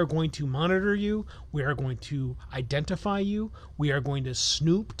 i.e. we are going to monitor you, we are going to identify you, we are going to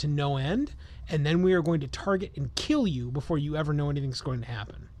snoop to no end, and then we are going to target and kill you before you ever know anything's going to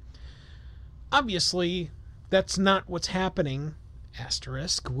happen. Obviously, that's not what's happening,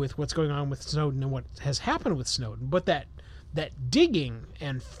 asterisk, with what's going on with Snowden and what has happened with Snowden, but that digging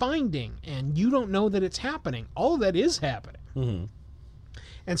and finding, and you don't know that it's happening, all of that is happening.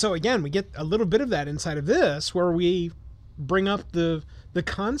 And so again, we get a little bit of that inside of this, where we bring up the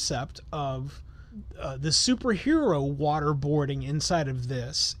concept of the superhero waterboarding inside of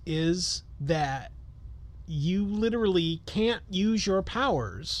this is that you literally can't use your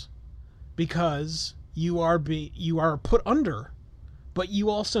powers because you are put under, but you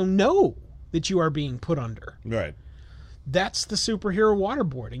also know that you are being put under. Right. That's the superhero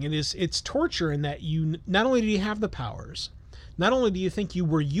waterboarding. It's torture in that you not only do you have the powers, not only do you think you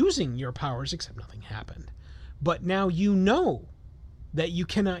were using your powers, except nothing happened, but now you know that you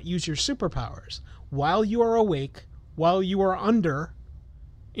cannot use your superpowers while you are awake, while you are under,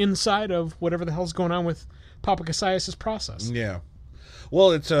 inside of whatever the hell's going on with Papa Cassius' process. Yeah.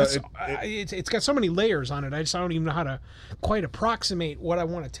 Well, it's got so many layers on it. I don't even know how to quite approximate what I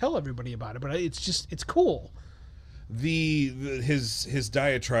want to tell everybody about it, but it's cool. His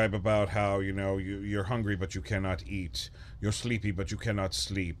diatribe about how you're hungry but you cannot eat, you're sleepy but you cannot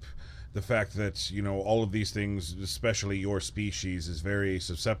sleep, the fact that all of these things, especially your species, is very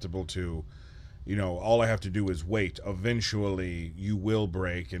susceptible to, all I have to do is wait, eventually you will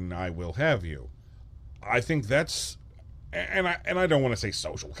break and I will have you. I think that's, and I don't want to say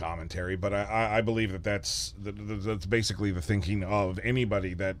social commentary, but I believe that's basically the thinking of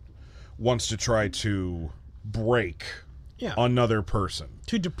anybody that wants to try to break another person,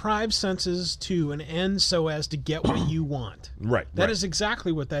 to deprive senses to an end so as to get what you want. Right. That is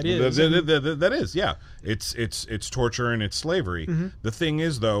exactly what that is. That is, yeah. It's torture and it's slavery. The thing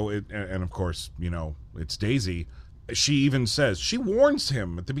is, though, and of course, it's Daisy. She even says, she warns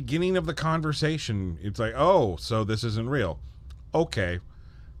him at the beginning of the conversation. It's like, oh, so this isn't real. Okay,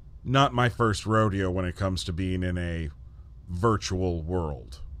 not my first rodeo when it comes to being in a virtual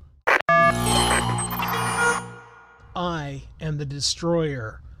world. I am the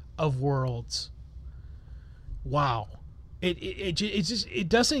destroyer of worlds. Wow. It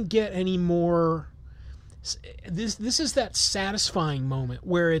doesn't get any more. This is that satisfying moment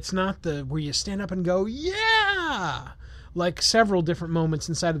where it's not where you stand up and go, yeah, like several different moments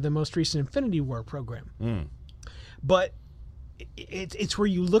inside of the most recent Infinity War program. But it's where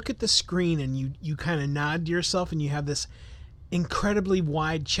you look at the screen and you kind of nod to yourself and you have this incredibly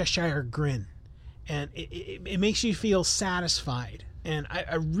wide Cheshire grin. And it makes you feel satisfied. And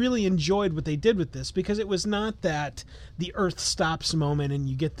I really enjoyed what they did with this, because it was not that the Earth stops moment and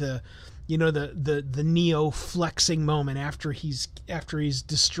you get the Neo flexing moment after he's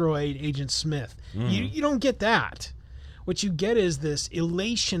destroyed Agent Smith. You don't get that. What you get is this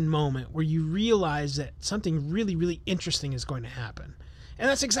elation moment where you realize that something really, really interesting is going to happen. And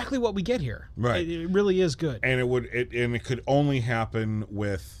that's exactly what we get here. Right. It really is good. And it could only happen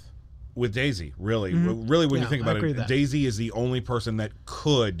with Daisy, really. Really, when you think about it, Daisy is the only person that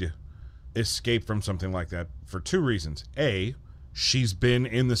could escape from something like that for two reasons. A, she's been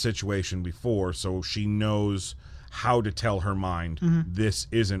in the situation before, so she knows how to tell her mind this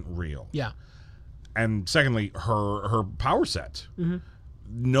isn't real. Yeah. And secondly, her power set.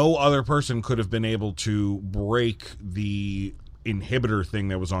 No other person could have been able to break the inhibitor thing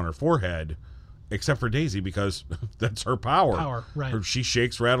that was on her forehead, except for Daisy, because that's her power. Right. She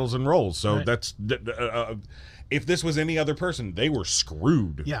shakes, rattles, and rolls. So that's if this was any other person, they were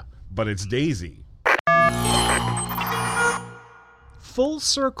screwed. Yeah. But it's Daisy. Full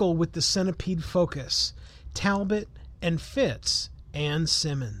circle with the Centipede focus. Talbot and Fitz and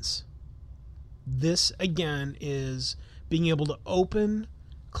Simmons. This, again, is being able to open,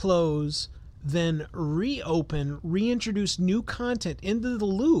 close, then reopen, reintroduce new content into the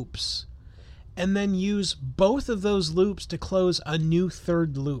loops, and then use both of those loops to close a new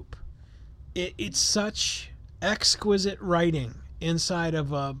third loop. It's such exquisite writing inside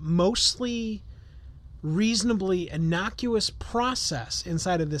of a mostly reasonably innocuous process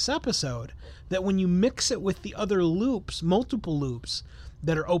inside of this episode, that when you mix it with the other loops, multiple loops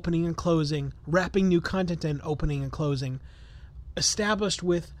that are opening and closing, wrapping new content in, opening and closing, established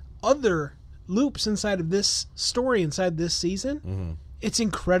with other loops inside of this story, inside this season, it's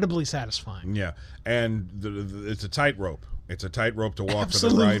incredibly satisfying. Yeah, and it's a tightrope. It's a tightrope to walk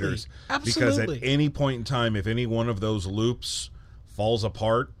Absolutely. for the writers. Absolutely. Because at any point in time, if any one of those loops falls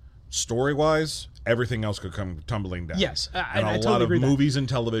apart, story-wise, everything else could come tumbling down. Yes, and I a totally lot of agree with that. movies and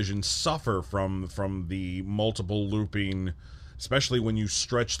television suffer from the multiple looping, especially when you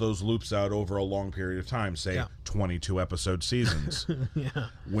stretch those loops out over a long period of time, say 22 episode seasons. Yeah.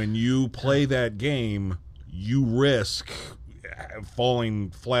 When you play that game, you risk falling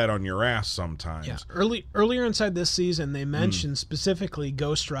flat on your ass sometimes. Yeah. Earlier inside this season, they mentioned specifically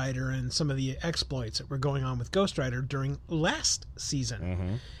Ghost Rider and some of the exploits that were going on with Ghost Rider during last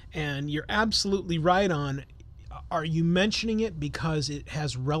season. And you're absolutely right on. Are you mentioning it because it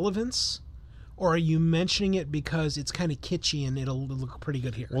has relevance? Or are you mentioning it because it's kind of kitschy and it'll look pretty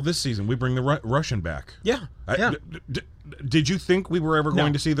good here? Well, this season we bring the Russian back. Yeah. Yeah. Did you think we were ever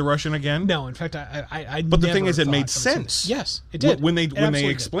going to see the Russian again? No, in fact, I But the thing never is, it thought made I would see it. sense. Yes, it did. When they absolutely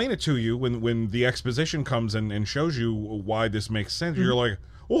explain it to you, when the exposition comes and shows you why this makes sense, you're like,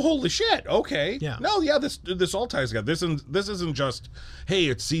 well, holy shit, okay. Yeah. No, yeah, this all ties together. This isn't just, hey,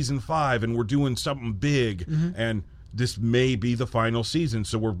 it's season 5 and we're doing something big and this may be the final season,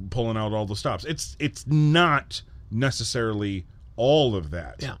 so we're pulling out all the stops. It's not necessarily all of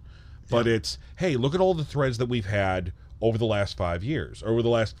that. Yeah. But it's, hey, look at all the threads that we've had over the last 5 years, or over the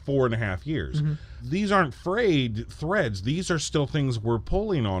last 4.5 years. These aren't frayed threads. These are still things we're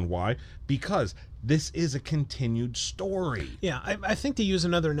pulling on. Why? Because this is a continued story. Yeah, I think to use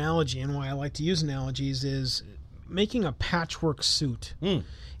another analogy, and why I like to use analogies, is making a patchwork suit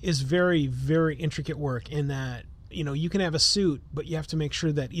is very, very intricate work in that, you know, you can have a suit, but you have to make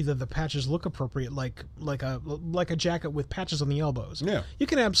sure that either the patches look appropriate, like a jacket with patches on the elbows. Yeah. You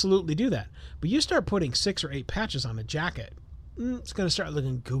can absolutely do that. But you start putting 6 or 8 patches on a jacket, it's going to start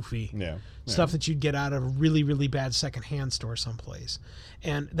looking goofy. Yeah. Stuff that you'd get out of a really, really bad secondhand store someplace.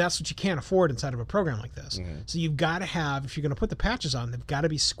 And that's what you can't afford inside of a program like this. So you've got to have, if you're going to put the patches on, they've got to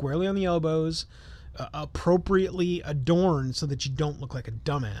be squarely on the elbows, appropriately adorned so that you don't look like a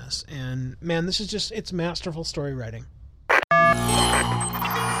dumbass. And man, this is just, it's masterful story writing.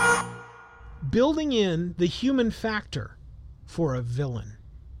 Building in the human factor for a villain.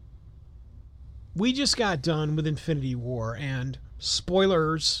 We just got done with Infinity War, and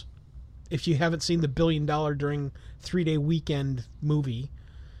spoilers, if you haven't seen the $1 billion during 3-day weekend movie,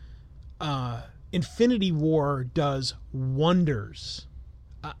 Infinity War does wonders.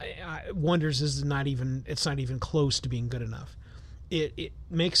 Wonders is not even, it's not even close to being good enough. It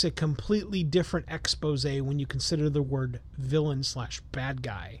makes a completely different expose when you consider the word villain / bad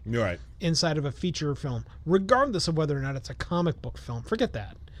guy Right. inside of a feature film, regardless of whether or not it's a comic book film. Forget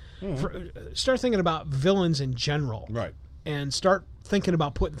that. Start thinking about villains in general. Right. And start thinking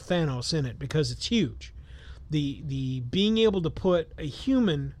about putting Thanos in it, because it's huge. The being able to put a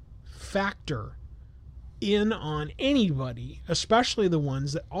human factor in on anybody, especially the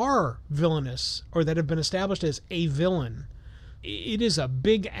ones that are villainous or that have been established as a villain, it is a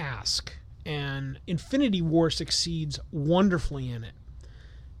big ask, and Infinity War succeeds wonderfully in it.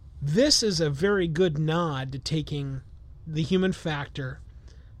 This is a very good nod to taking the human factor,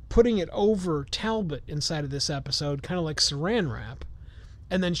 putting it over Talbot inside of this episode, kind of like Saran Wrap,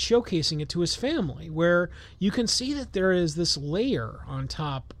 and then showcasing it to his family, where you can see that there is this layer on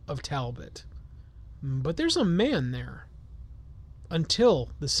top of Talbot. But there's a man there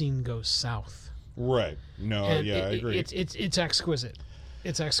until the scene goes south. Right. No, And I agree. It's exquisite.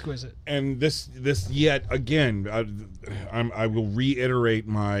 It's exquisite. And this yet again, I will reiterate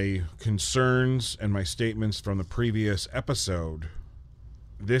my concerns and my statements from the previous episode.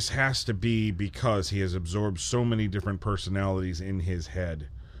 This has to be because he has absorbed so many different personalities in his head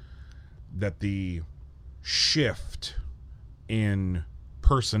that the shift in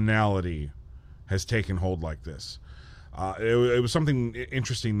personality has taken hold like this. It was something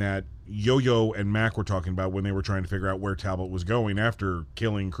interesting that Yo-Yo and Mac were talking about when they were trying to figure out where Talbot was going after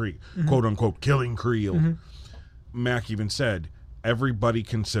killing Creel, quote unquote, killing Creel. Mac even said, everybody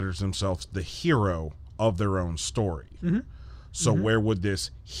considers themselves the hero of their own story. So where would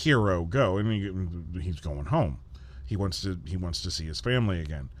this hero go? And he's going home. He wants to see his family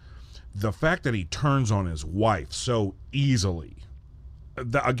again. The fact that he turns on his wife so easily,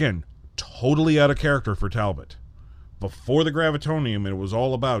 again, totally out of character for Talbot. Before the Gravitonium, it was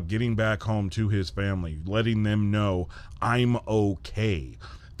all about getting back home to his family, letting them know, I'm okay.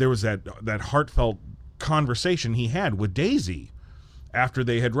 There was that heartfelt conversation he had with Daisy after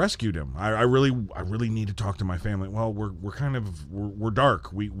they had rescued him. I really need to talk to my family. Well, we're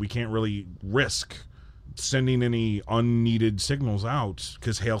dark. We can't really risk sending any unneeded signals out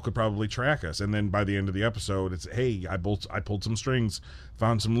because Hale could probably track us. And then by the end of the episode, it's, hey, I pulled some strings,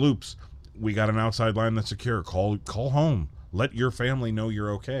 found some loops. We got an outside line that's secure. Call home. Let your family know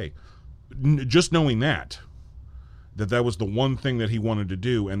you're okay. Just knowing that was the one thing that he wanted to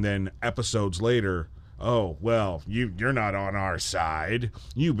do. And then episodes later, oh, well, you're not on our side.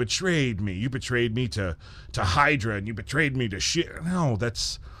 You betrayed me. You betrayed me to Hydra, and you betrayed me to shit. No,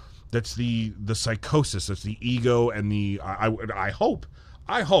 that's the psychosis. That's the ego, and I hope,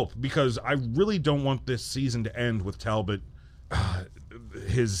 because I really don't want this season to end with Talbot,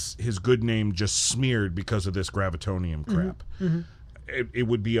 his good name just smeared because of this gravitonium crap. Mm-hmm. It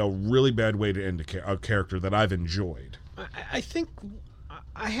would be a really bad way to end a character that I've enjoyed. I think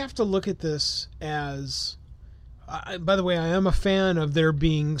I have to look at this as... by the way, I am a fan of there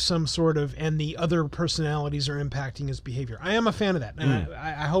being some sort of, and the other personalities are impacting his behavior. I am a fan of that. And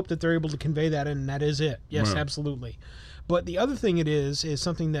I hope that they're able to convey that, and that is it. Yes, absolutely. But the other thing it is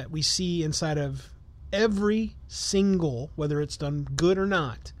something that we see inside of every single, whether it's done good or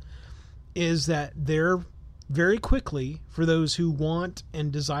not, is that there very quickly, for those who want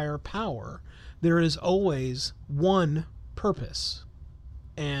and desire power, there is always one purpose.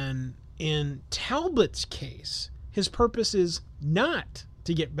 And in Talbot's case, his purpose is not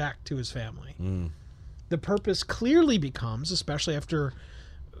to get back to his family. The purpose clearly becomes, especially after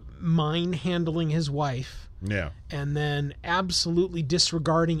mind-handling his wife, and then absolutely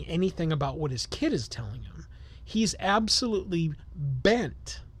disregarding anything about what his kid is telling him, he's absolutely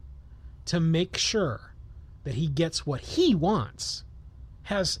bent to make sure that he gets what he wants.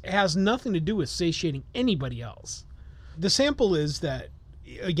 Has nothing to do with satiating anybody else. The sample is that,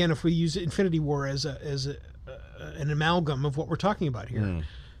 again, if we use Infinity War as an amalgam of what we're talking about here,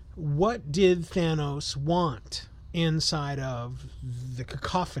 what did Thanos want inside of the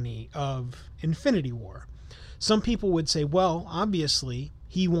cacophony of Infinity War? Some people would say, well, obviously,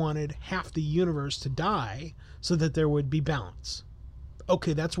 he wanted half the universe to die so that there would be balance.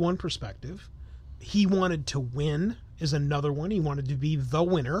 Okay, that's one perspective. He wanted to win is another one. He wanted to be the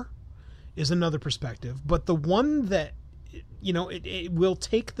winner is another perspective. But the one that, it will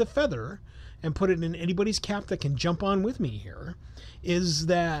take the feather and put it in anybody's cap that can jump on with me here, is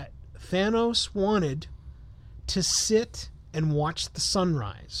that Thanos wanted to sit and watch the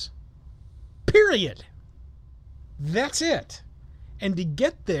sunrise. Period. That's it. And to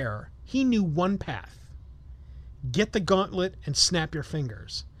get there, he knew one path. Get the gauntlet and snap your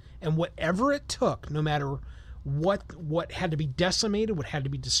fingers. And whatever it took, no matter what had to be decimated, what had to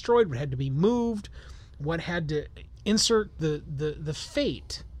be destroyed, what had to be moved, what had to insert the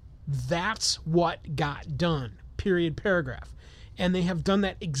fate, that's what got done. Period, paragraph. And they have done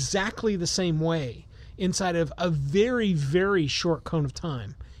that exactly the same way inside of a very, very short cone of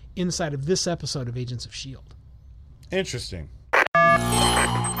time inside of this episode of Agents of S.H.I.E.L.D. Interesting.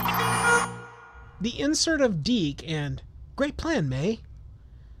 The insert of Deke and great plan, May.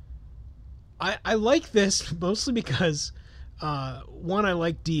 I like this mostly because, one, I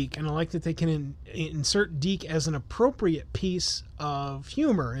like Deke, and I like that they can insert Deke as an appropriate piece of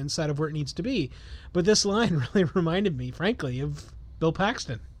humor inside of where it needs to be. But this line really reminded me, frankly, of Bill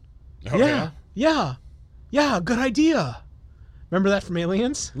Paxton. Oh, Yeah, good idea. Remember that from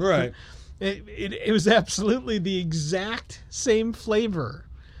Aliens? Right. It was absolutely the exact same flavor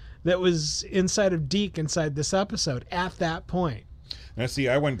that was inside of Deke inside this episode at that point. Now, see,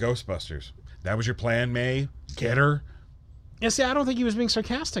 I went Ghostbusters. That was your plan, May? Get her? Yeah, see, I don't think he was being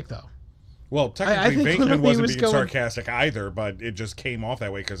sarcastic, though. Well, technically, Venkman wasn't being sarcastic either, but it just came off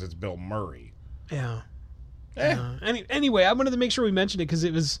that way because it's Bill Murray. Yeah. Anyway, I wanted to make sure we mentioned it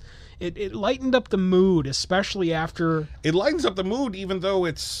because it lightened up the mood, especially after... It lightens up the mood, even though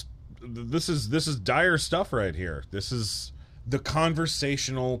this is dire stuff right here. This is the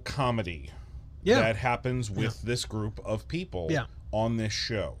conversational comedy that happens with this group of people on this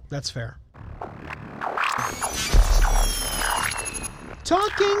show. That's fair.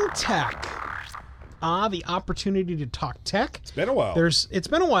 Talking tech. The opportunity to talk tech. It's been a while. It's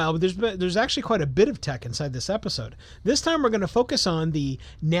been a while, but there's actually quite a bit of tech inside this episode. This time we're going to focus on the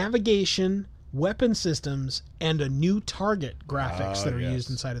navigation, weapon systems, and a new target graphics that are used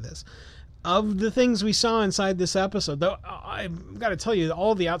inside of this. Of the things we saw inside this episode, though, I've got to tell you,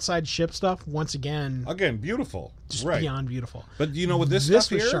 all the outside ship stuff, once again... beautiful. Just beyond beautiful. But you know what, this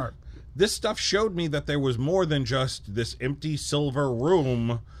stuff was sharp. This stuff showed me that there was more than just this empty silver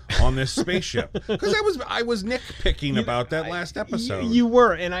room on this spaceship. Because I was nitpicking about that last episode. You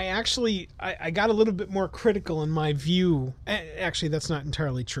were, and I actually I got a little bit more critical in my view. Actually, that's not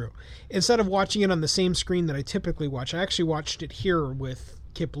entirely true. Instead of watching it on the same screen that I typically watch, I actually watched it here with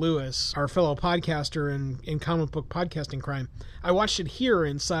Kip Lewis, our fellow podcaster in comic book podcasting crime. I watched it here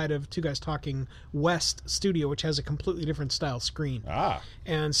inside of Two Guys Talking West Studio, which has a completely different style screen.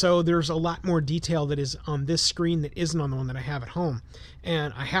 And so there's a lot more detail that is on this screen that isn't on the one that I have at home.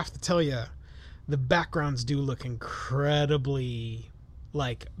 And I have to tell you, the backgrounds do look incredibly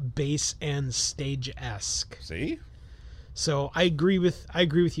like base and stage-esque. See? So I agree with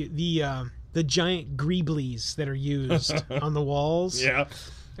you. The giant greeblies that are used on the walls. Yeah.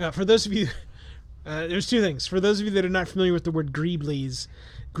 For those of you, there's two things. For those of you that are not familiar with the word greeblies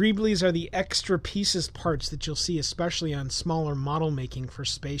are the extra pieces parts that you'll see, especially on smaller model making for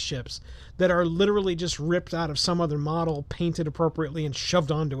spaceships, that are literally just ripped out of some other model, painted appropriately, and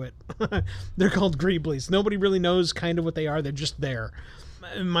shoved onto it. They're called greeblies. Nobody really knows kind of what they are. They're just there.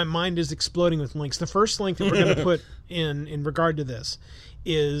 My mind is exploding with links. The first link that we're going to put in regard to this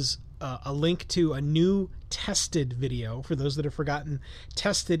is a link to a new Tested video. For those that have forgotten,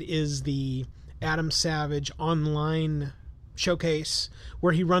 Tested is the Adam Savage online showcase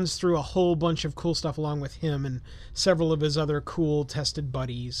where he runs through a whole bunch of cool stuff along with him and several of his other cool Tested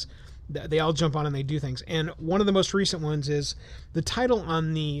buddies. They all jump on and they do things. And one of the most recent ones is the title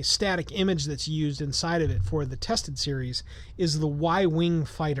on the static image that's used inside of it for the Tested series is the Y-Wing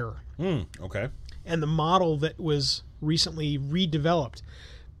Fighter. Okay. And the model that was recently redeveloped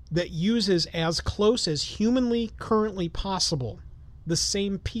that uses as close as humanly currently possible the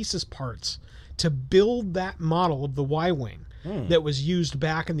same pieces parts to build that model of the Y-Wing that was used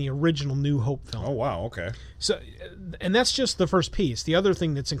back in the original New Hope film. Oh, wow, okay. So, and that's just the first piece. The other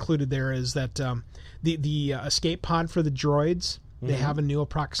thing that's included there is that the escape pod for the droids, they have a new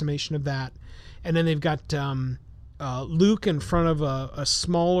approximation of that. And then they've got Luke in front of a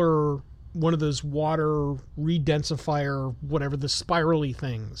smaller one of those water redensifier, whatever, the spirally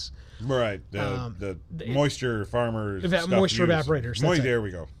things. Right. The moisture farmers. Moisture evaporators. There we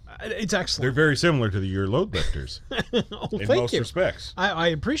go. It's excellent. They're very similar to your load lifters. In most respects. I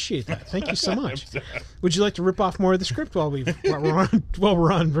appreciate that. Thank you so much. Would you like to rip off more of the script while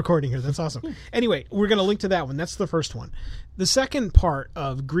we're on recording here? That's awesome. Anyway, we're going to link to that one. That's the first one. The second part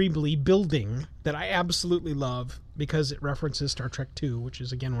of Greebly building that I absolutely love because it references Star Trek II, which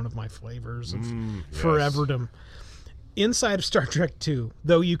is again one of my flavors of foreverdom. Inside of Star Trek II,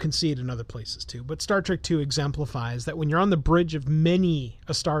 though you can see it in other places too, but Star Trek II exemplifies that when you're on the bridge of many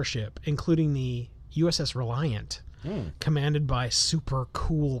a starship, including the USS Reliant, commanded by super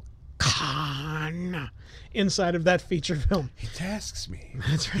cool Khan, inside of that feature film. He tasks me.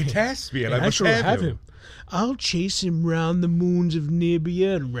 That's right. He tasks me, and I must have him. I'll chase him round the moons of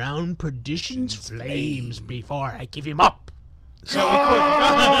Nibia and round perdition's flames before I give him up.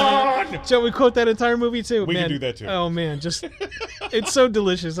 Shall we quote that entire movie too? We can do that too. Oh man, it's so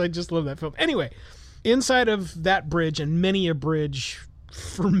delicious. I just love that film. Anyway, inside of that bridge and many a bridge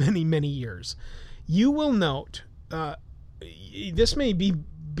for many, many years, you will note, this may be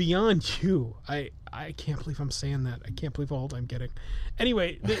beyond you. I can't believe I'm saying that. I can't believe how old I'm getting.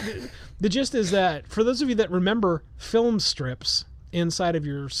 Anyway, the gist is that for those of you that remember film strips inside of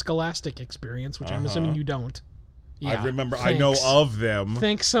your Scholastic experience, which I'm assuming you don't. Yeah, I remember. thanks. I know of them.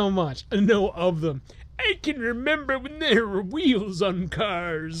 Thanks so much. I know of them. I can remember when there were wheels on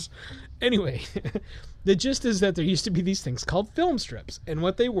cars. Anyway, the gist is that there used to be these things called film strips, and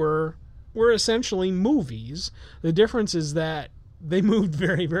what they were essentially movies. The difference is that they moved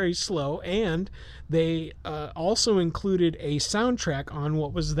very, very slow, and they also included a soundtrack on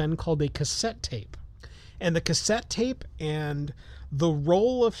what was then called a cassette tape. And the cassette tape and the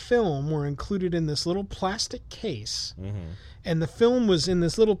roll of film were included in this little plastic case, and the film was in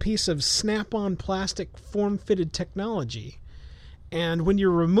this little piece of snap-on plastic form-fitted technology. And when you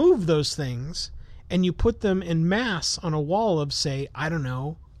remove those things and you put them in mass on a wall of, say, I don't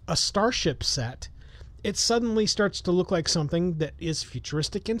know, a starship set, it suddenly starts to look like something that is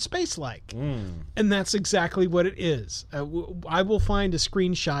futuristic and space-like. And that's exactly what it is. I will find a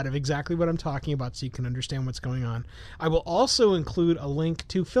screenshot of exactly what I'm talking about so you can understand what's going on. I will also include a link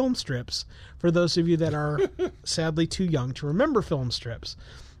to film strips for those of you that are sadly too young to remember film strips.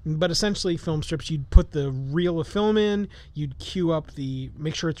 But essentially, film strips, you'd put the reel of film in, you'd cue up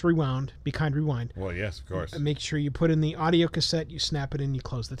make sure it's rewound, be kind, rewind. Well, yes, of course. Make sure you put in the audio cassette, you snap it in, you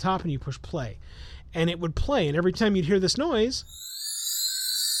close the top, and you push play. And it would play, and every time you'd hear this noise,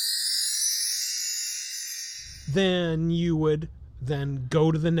 then you would then go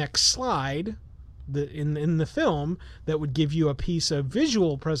to the next slide in the film that would give you a piece of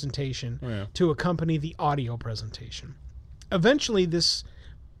visual presentation to accompany the audio presentation. Eventually, this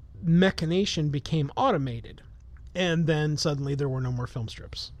machination became automated, and then suddenly there were no more film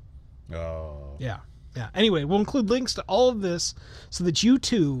strips. Oh. Yeah. Yeah. Anyway, we'll include links to all of this so that you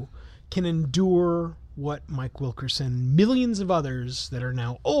too can endure what Mike Wilkerson, millions of others that are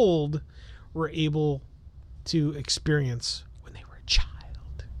now old, were able to experience when they were a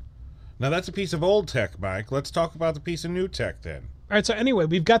child. Now that's a piece of old tech, Mike. Let's talk about the piece of new tech then. All right, so anyway,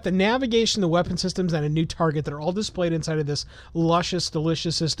 we've got the navigation, the weapon systems, and a new target that are all displayed inside of this luscious,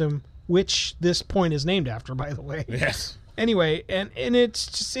 delicious system, which this point is named after, by the way. Yes. Anyway, and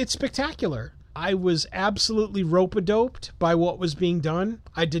it's spectacular. I was absolutely rope-a-doped by what was being done.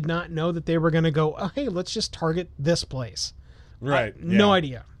 I did not know that they were going to go, oh, hey, let's just target this place. Right. No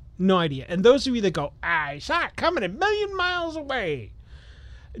idea. No idea. And those of you that go, I saw it coming a million miles away.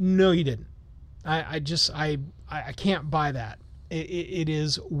 No, you didn't. I can't buy that. It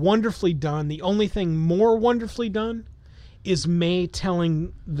is wonderfully done. The only thing more wonderfully done is May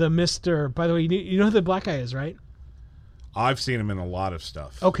telling the Mr. By the way, you know who the black guy is, right? I've seen him in a lot of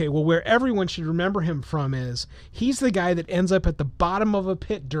stuff. Okay, well, where everyone should remember him from is he's the guy that ends up at the bottom of a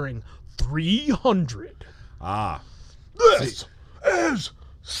pit during 300. Ah. This is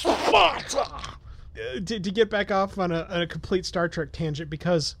Sparta! To get back off on a complete Star Trek tangent,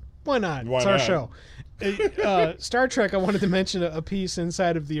 because why not? Why it's our not? show. Star Trek, I wanted to mention a piece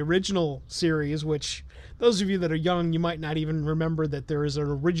inside of the original series, which those of you that are young, you might not even remember that there is an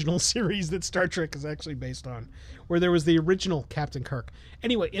original series that Star Trek is actually based on, where there was the original Captain Kirk.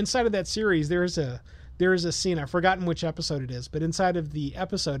 Anyway, inside of that series, there is a scene, I've forgotten which episode it is, but inside of the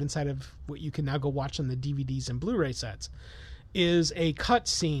episode, inside of what you can now go watch on the DVDs and Blu-ray sets, is a cut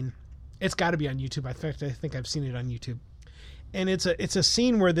scene. It's got to be on YouTube. In fact, I think I've seen it on YouTube. And it's a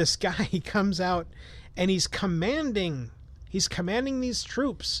scene where this guy comes out and he's commanding these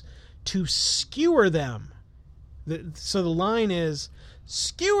troops to skewer them. So the line is,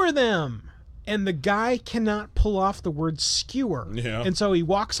 skewer them. And the guy cannot pull off the word skewer. Yeah. And so he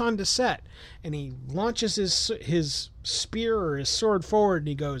walks onto set and he launches his spear or his sword forward and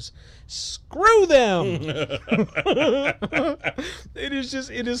he goes, screw them. It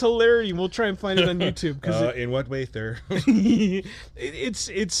is hilarity. We'll try and find it on YouTube. In what way, sir?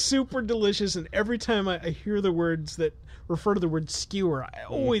 It's super delicious, and every time I hear the words that refer to the word skewer, I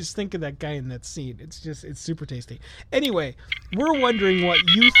always think of that guy in that scene. It's super tasty. Anyway, we're wondering what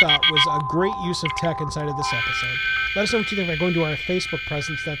you thought was a great use of tech inside of this episode. Let us know what you think by going to our Facebook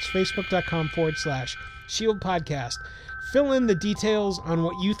presence. That's facebook.com/Shield Podcast. Fill in the details on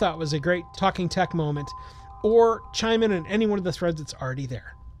what you thought was a great talking tech moment, or chime in on any one of the threads that's already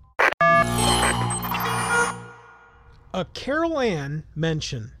there. A Carol Ann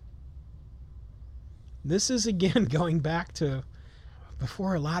mention. This is again going back to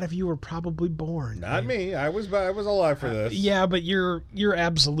before a lot of you were probably born. Not me. I was alive for this. Yeah, but you're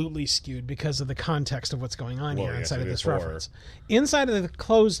absolutely skewed because of the context of what's going on here inside of this reference. Inside of the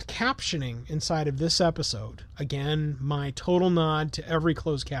closed captioning inside of this episode, again, my total nod to every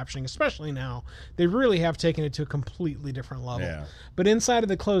closed captioning, especially now. They really have taken it to a completely different level. Yeah. But inside of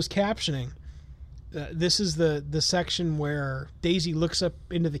the closed captioning, this is the section where Daisy looks up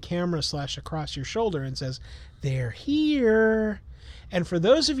into the camera / across your shoulder and says, "They're here." And for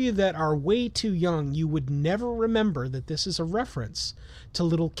those of you that are way too young, you would never remember that this is a reference to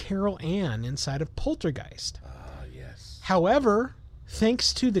little Carol Ann inside of Poltergeist. Yes. However,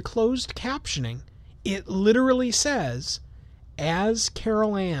 thanks to the closed captioning, it literally says, as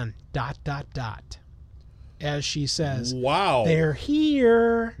Carol Ann, ... As she says, wow, they're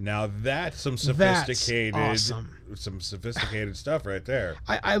here. Now that's some sophisticated, that's awesome. Some sophisticated stuff right there.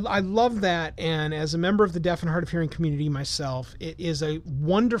 I love that, and as a member of the deaf and hard of hearing community myself, it is a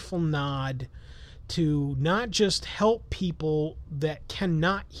wonderful nod to not just help people that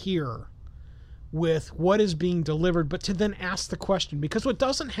cannot hear with what is being delivered, but to then ask the question. Because what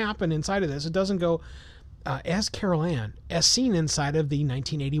doesn't happen inside of this, it doesn't go, as Carol Ann, as seen inside of the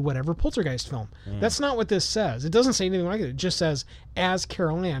 1980 whatever Poltergeist film. That's not what this says. It doesn't say anything like it. It just says, as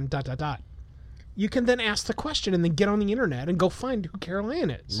Carol Ann, ... You can then ask the question and then get on the internet and go find who Carol Ann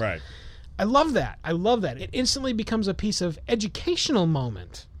is. Right. I love that. It instantly becomes a piece of educational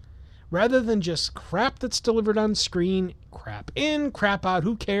moment. Rather than just crap that's delivered on screen, crap in, crap out,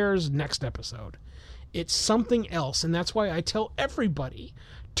 who cares, next episode. It's something else, and that's why I tell everybody,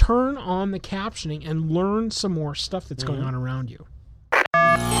 turn on the captioning and learn some more stuff that's going on around you.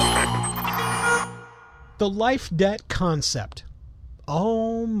 The life debt concept.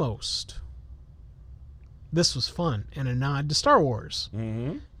 Almost. This was fun and a nod to Star Wars.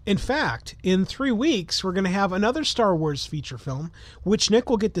 Mm-hmm. In fact, in 3 weeks, we're going to have another Star Wars feature film, which Nick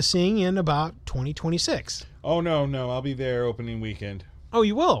will get to seeing in about 2026. Oh, no, I'll be there opening weekend. Oh,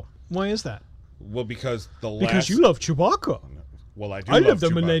 you will? Why is that? Well, because Because you love Chewbacca. Well, I do I love love the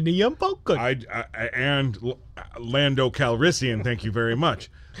Chewbacca. Millennium Falcon. And Lando Calrissian, thank you very much.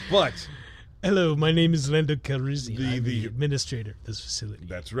 But Hello, my name is Lando Calrissian. I'm the- the administrator of this facility.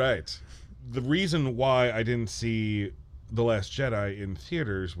 that's right. The reason why I didn't see The Last Jedi in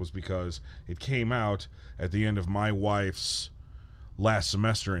theaters was because it came out at the end of my wife's last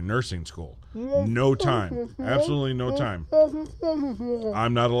semester in nursing school. No time. Absolutely no time.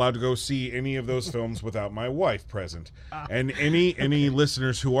 I'm not allowed to go see any of those films without my wife present. And any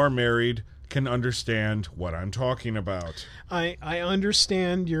listeners who are married can understand what I'm talking about. I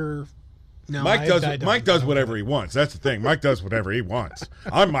understand your... No, Mike I don't. Mike does whatever he wants. That's the thing. Mike does whatever he wants.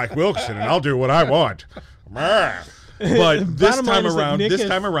 I'm Mike Wilkson, and I'll do what I want. But this Bottom line time is that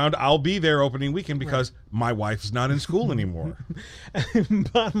around, Nick I'll be there opening weekend because my wife's not in school anymore.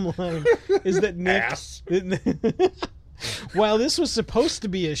 Bottom line is that Nick... While this was supposed to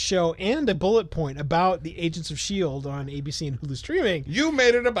be a show and a bullet point about the Agents of S.H.I.E.L.D. on ABC and Hulu streaming... You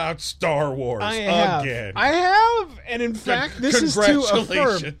made it about Star Wars again. I have, and in fact, this is to affirm.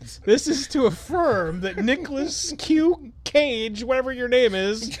 Congratulations. This is to affirm that Nicholas Q. Cage, whatever your name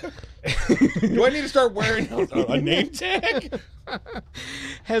is, Do I need to start wearing a name tag?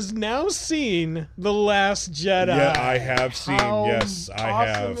 has now seen The Last Jedi. Yeah, I have seen. How Yes, I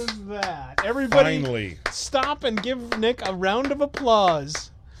awesome have. is that? Everybody, Finally. stop and give Nick a round of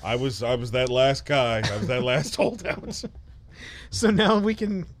applause. I was that last guy. I was that last holdout. So now we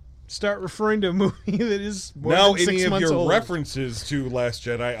can start referring to a movie that is more Now than 6 any of months your old. references to Last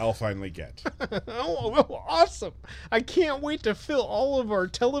Jedi, I'll finally get. Oh, awesome. I can't wait to fill all of our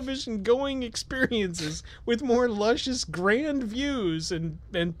television-going experiences with more luscious, grand views and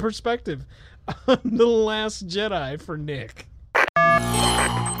perspective on The Last Jedi for Nick.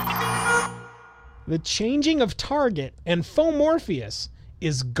 The changing of target and Faux Morpheus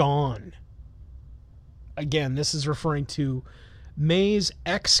is gone. Again, this is referring to May's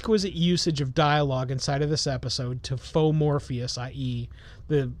exquisite usage of dialogue inside of this episode to Faux Morpheus, i.e.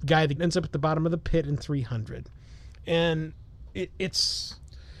 the guy that ends up at the bottom of the pit in 300. And it's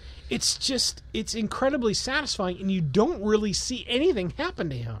incredibly satisfying, and you don't really see anything happen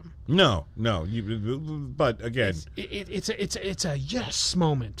to him. No. But again, It's a yes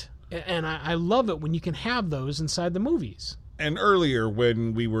moment. And I love it when you can have those inside the movies. and earlier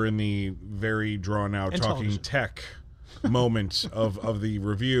when we were in the very drawn out And talking television. tech moment of the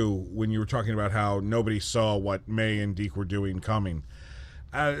review, when you were talking about how nobody saw what May and Deke were doing coming,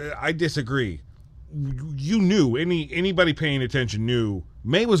 I disagree. You knew, anybody paying attention knew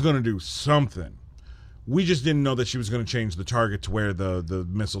May was going to do something. We just didn't know that she was going to change the target to where the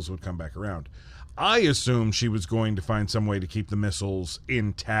missiles would come back around. I assumed she was going to find some way to keep the missiles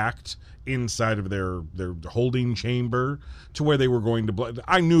intact inside of their holding chamber to where they were going to blow.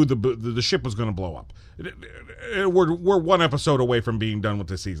 I knew the ship was going to blow up. We're one episode away from being done with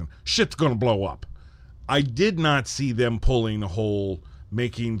this season. Shit's going to blow up. I did not see them pulling a hole,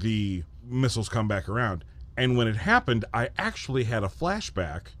 making the missiles come back around. And when it happened, I actually had a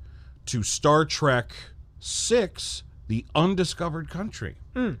flashback to Star Trek VI, The Undiscovered Country.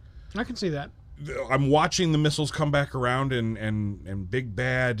 I can see that. I'm watching the missiles come back around and big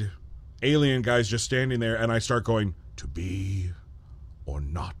bad alien guys just standing there, and I start going, to be or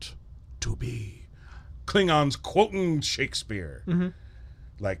not to be. Klingons quoting Shakespeare. Mm-hmm.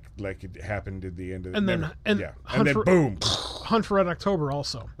 Like it happened at the end of the And then and then boom. Hunt for Red October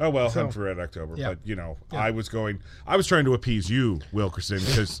also. Oh well, So, Hunt for Red October. yeah. But Yeah. I was trying to appease you, Wilkerson,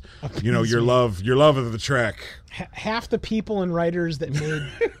 because your love of the Trek. Half the people and writers that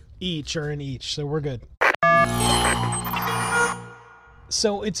made each are in each, so we're good.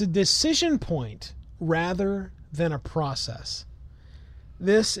 So it's a decision point rather than a process.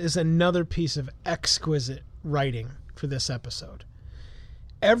 This is another piece of exquisite writing for this episode.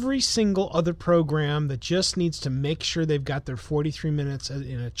 Every single other program that just needs to make sure they've got their 43 minutes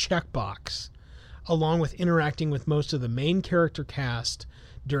in a checkbox, along with interacting with most of the main character cast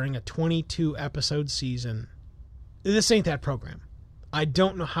during a 22-episode season, this ain't that program. I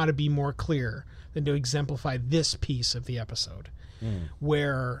don't know how to be more clear than to exemplify this piece of the episode,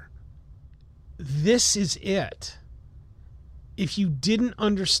 where this is it. If you didn't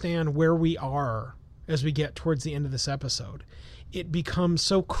understand where we are as we get towards the end of this episode, it becomes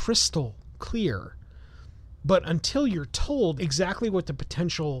so crystal clear. But until you're told exactly what the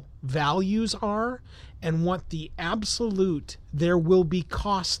potential values are and what the absolute there will be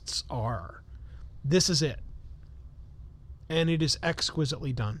costs are, this is it. And it is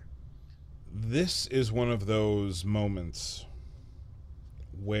exquisitely done. This is one of those moments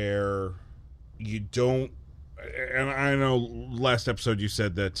where you don't, and I know last episode you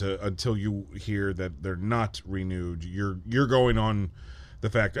said that until you hear that they're not renewed, you're going on the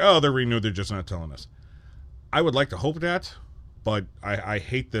fact, oh, they're renewed, they're just not telling us. I would like to hope that, but I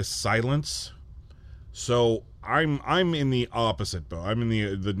hate this silence. So I'm in the opposite boat. I'm in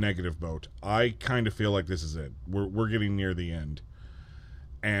the negative boat. I kind of feel like this is it. We're getting near the end.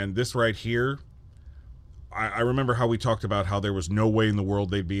 And this right here, I remember how we talked about how there was no way in the world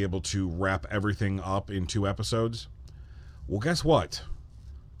they'd be able to wrap everything up in 2 episodes. Well, guess what?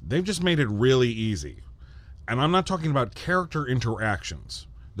 They've just made it really easy. And I'm not talking about character interactions.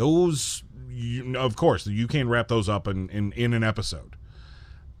 Those, of course, you can't wrap those up in an episode.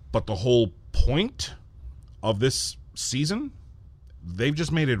 But the whole point of this season, they've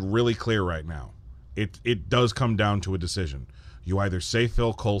just made it really clear right now. It does come down to a decision. You either save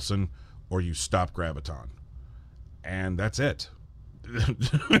Phil Coulson or you stop Graviton. And that's it.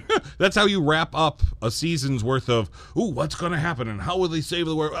 That's how you wrap up a season's worth of, ooh, what's going to happen and how will they save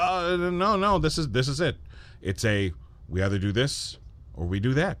the world? No, this is it. It's we either do this or we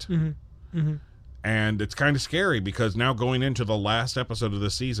do that. Mm-hmm. Mm-hmm. And it's kind of scary because now going into the last episode of the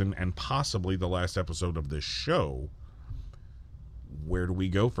season and possibly the last episode of this show, where do we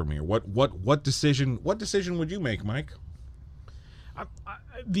go from here? What decision would you make, Mike?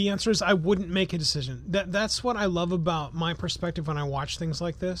 The answer is I wouldn't make a decision. That's what I love about my perspective when I watch things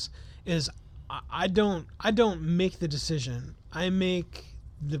like this. Is I don't make the decision. I make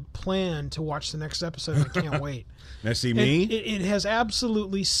the plan to watch the next episode. And I can't wait. Now see me. It has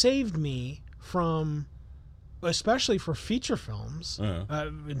absolutely saved me from, especially for feature films.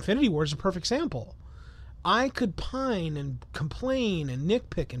 Infinity War is a perfect example. I could pine and complain and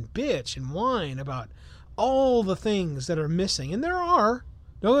nitpick and bitch and whine about all the things that are missing, and there are.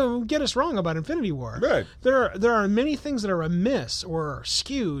 Don't get us wrong about Infinity War. Right. There are many things that are amiss or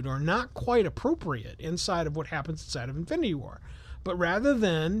skewed or not quite appropriate inside of what happens inside of Infinity War. But rather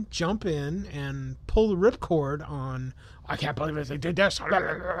than jump in and pull the ripcord on, I can't believe they did this,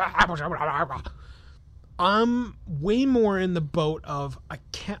 I'm way more in the boat of I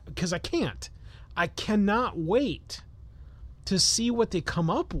cannot wait to see what they come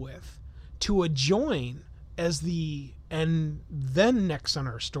up with to join as and then next on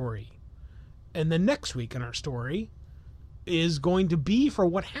our story. And the next week in our story is going to be for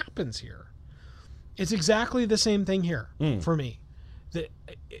what happens here. It's exactly the same thing here for me.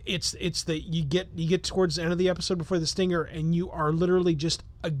 It's that you get towards the end of the episode before the stinger and you are literally just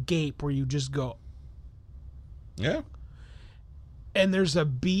agape where you just go. Yeah. And there's a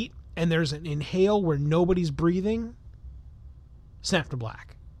beat and there's an inhale where nobody's breathing. Snap to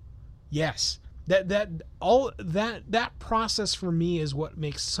black. Yes. That process for me is what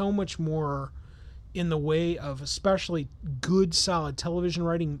makes so much more in the way of especially good solid television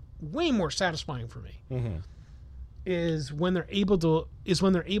writing way more satisfying for me. Mm-hmm. Is when they're able to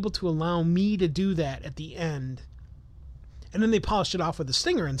allow me to do that at the end, and then they polished it off with a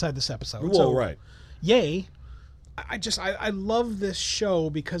stinger inside this episode. Well, so, right. Yay. I love this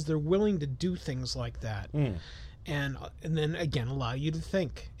show because they're willing to do things like that. And then again allow you to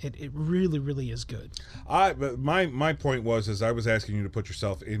think. It really, really is good. But my point was I was asking you to put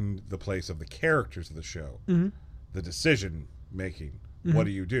yourself in the place of the characters of the show, the decision making. Mm-hmm. What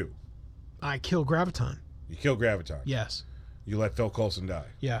do? I kill Graviton. You kill Graviton. Yes. You let Phil Coulson die.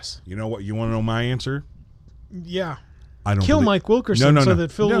 Yes. You know what? You want to know my answer? Yeah. I don't kill Mike Wilkerson so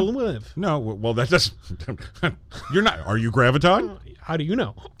that Phil will live. No. Well, that doesn't. You're not. Are you Graviton? How do you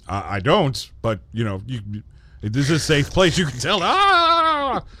know? I don't. But this is a safe place. You can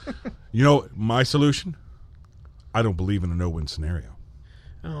tell. You know my solution? I don't believe in a no-win scenario.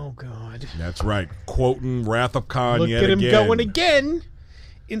 Oh God. That's right. Quoting Wrath of Khan Look yet at him again. going again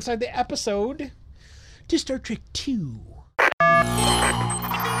inside the episode to Star Trek II.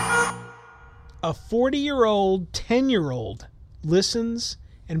 A 40-year-old, 10-year-old listens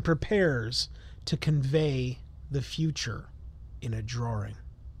and prepares to convey the future in a drawing.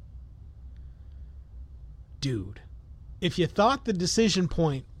 Dude, if you thought the decision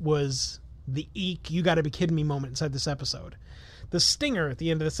point was the eek, you gotta be kidding me moment inside this episode, the stinger at the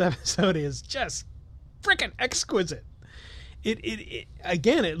end of this episode is just freaking exquisite. It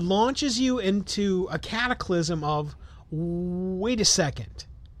again, it launches you into a cataclysm of, wait a second.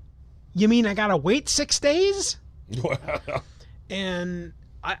 You mean I gotta wait 6 days? And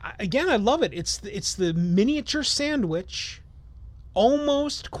I love it. It's the miniature sandwich,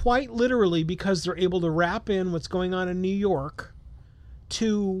 almost quite literally, because they're able to wrap in what's going on in New York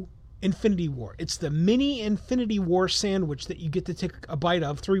to Infinity War. It's the mini Infinity War sandwich that you get to take a bite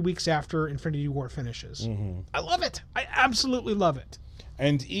of 3 weeks after Infinity War finishes. Mm-hmm. I love it. I absolutely love it.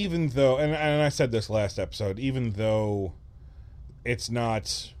 And even though, and I said this last episode, even though it's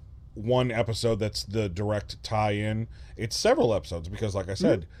not one episode that's the direct tie-in, it's several episodes because, like I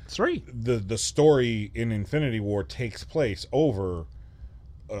said, 3. The story in Infinity War takes place over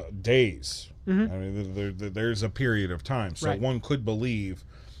days. I mean, there's a period of time, so one could believe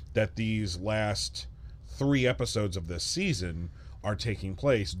that these last 3 episodes of this season are taking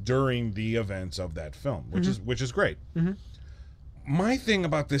place during the events of that film, which is great. My thing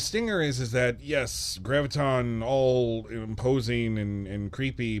about this stinger is that, yes, Graviton, all imposing and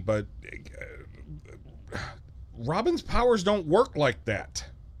creepy, but Robin's powers don't work like that.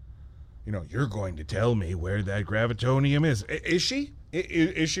 You know, you're going to tell me where that Gravitonium is. Is she?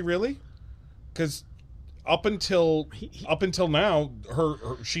 Is she really? Because up until now,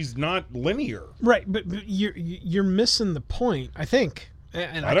 she's not linear. Right, but you're missing the point, I think.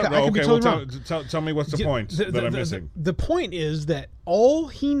 And I don't know. I could be totally wrong. Tell me what's the point that I'm missing. The point is that all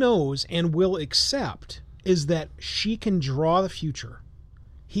he knows and will accept is that she can draw the future.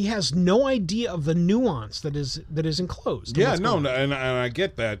 He has no idea of the nuance that is enclosed. Yeah, no, and I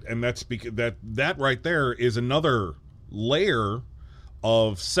get that, and that's because that right there is another layer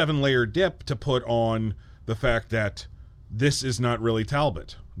of 7-layer dip to put on the fact that this is not really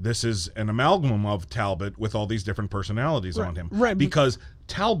Talbot. This is an amalgam of Talbot with all these different personalities on him. Right. Because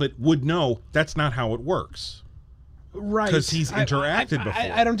Talbot would know that's not how it works. Right. Because he's interacted before.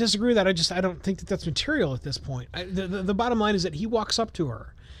 I don't disagree with that. I don't think that that's material at this point. The bottom line is that he walks up to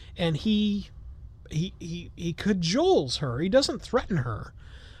her and he cajoles her. He doesn't threaten her.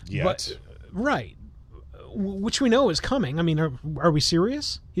 Yet. But, right. Which we know is coming. I mean, are we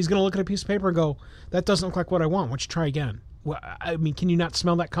serious? He's going to look at a piece of paper and go, that doesn't look like what I want. Why don't you try again? Well, I mean, can you not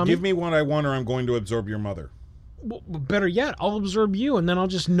smell that coming? Give me what I want or I'm going to absorb your mother. Well, better yet, I'll absorb you and then I'll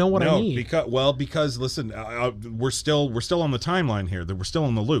just know what I need. Because listen, we're still on the timeline here. That we're still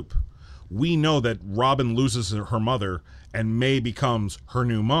in the loop. We know that Robin loses her mother and May becomes her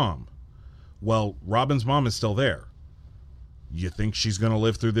new mom. Well, Robin's mom is still there. You think she's going to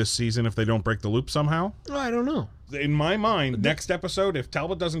live through this season if they don't break the loop somehow? I don't know. In my mind, next episode, if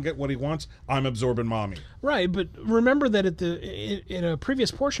Talbot doesn't get what he wants, I'm absorbing Mommy. Right, but remember that in a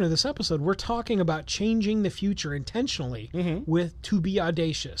previous portion of this episode, we're talking about changing the future intentionally with to be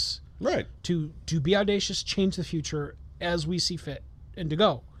audacious. Right. To be audacious, change the future as we see fit and to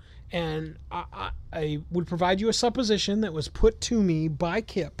go. And I would provide you a supposition that was put to me by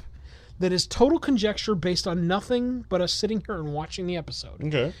Kip that is total conjecture based on nothing but us sitting here and watching the episode.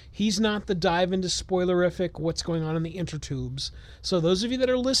 Okay. He's not the dive into spoilerific what's going on in the intertubes. So those of you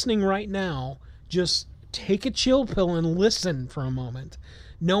that are listening right now, just take a chill pill and listen for a moment,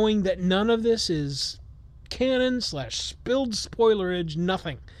 knowing that none of this is canon/spilled spoilerage,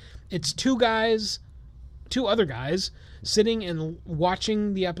 nothing. It's two other guys, sitting and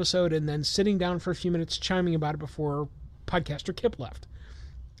watching the episode and then sitting down for a few minutes chiming about it before podcaster Kip left.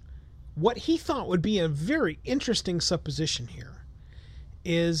 What he thought would be a very interesting supposition here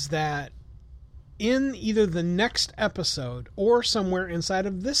is that in either the next episode or somewhere inside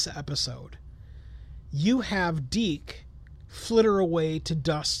of this episode, you have Deke flitter away to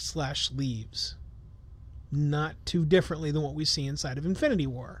dust/leaves. Not too differently than what we see inside of Infinity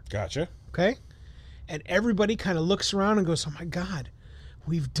War. Gotcha. Okay? And everybody kind of looks around and goes, oh my God,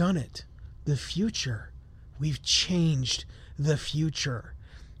 we've done it. The future. We've changed the future.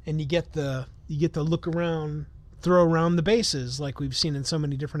 And you get the look around, throw around the bases like we've seen in so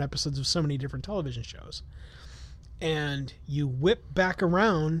many different episodes of so many different television shows. And you whip back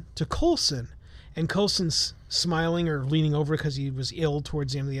around to Coulson, and Coulson's smiling or leaning over because he was ill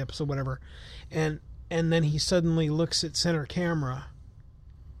towards the end of the episode, whatever. And then he suddenly looks at center camera,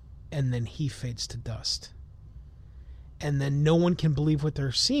 and then he fades to dust. And then no one can believe what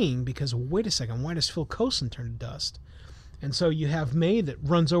they're seeing because, wait a second, why does Phil Coulson turn to dust? And so you have May that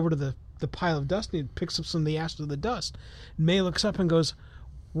runs over to the pile of dust and picks up some of the ashes of the dust. May looks up and goes,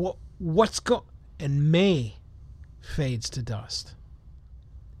 and May fades to dust.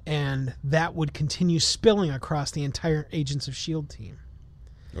 And that would continue spilling across the entire Agents of S.H.I.E.L.D. team.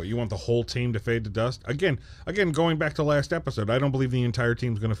 Oh, you want the whole team to fade to dust? Again, going back to last episode, I don't believe the entire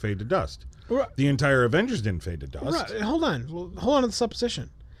team's going to fade to dust. Right. The entire Avengers didn't fade to dust. Right. Hold on to the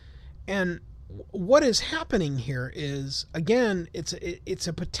supposition. And what is happening here is, again, it's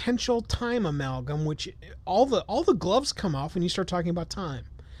a potential time amalgam, which all the gloves come off when you start talking about time.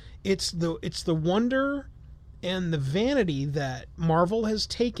 It's the wonder and the vanity that Marvel has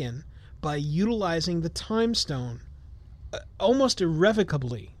taken by utilizing the time stone almost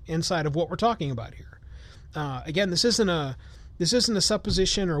irrevocably inside of what we're talking about here. Again, this isn't a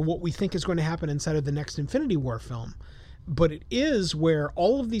supposition or what we think is going to happen inside of the next Infinity War film. but it is where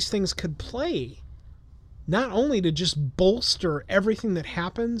all of these things could play, not only to just bolster everything that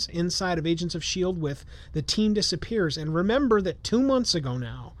happens inside of Agents of S.H.I.E.L.D. with the team disappears. And remember that 2 months ago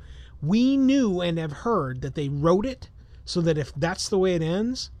now, we knew and have heard that they wrote it so that if that's the way it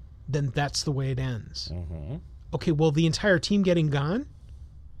ends, then that's the way it ends. Mm-hmm. Okay, well, the entire team getting gone?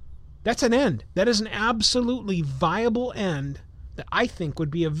 That's an end. That is an absolutely viable end that I think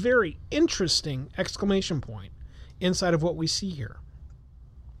would be a very interesting exclamation point inside of what we see here.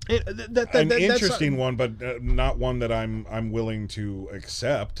 An interesting one, but not one that I'm willing to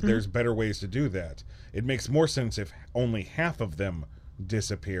accept. Mm-hmm. There's better ways to do that. It makes more sense if only half of them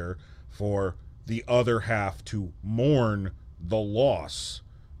disappear for the other half to mourn the loss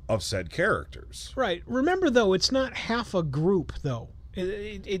of said characters. Right. Remember, though, it's not half a group, though.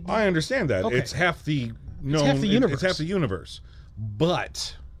 I understand that. Okay. It's half the known. It's half the universe. It's half the universe.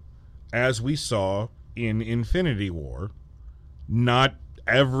 But as we saw in Infinity War, not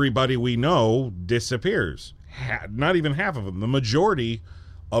everybody we know disappears. Not even half of them. The majority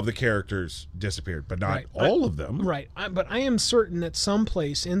of the characters disappeared, but not all of them. Right. But I am certain that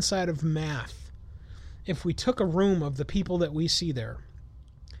someplace inside of math, if we took a room of the people that we see there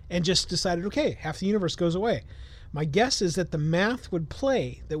and just decided, okay, half the universe goes away, my guess is that the math would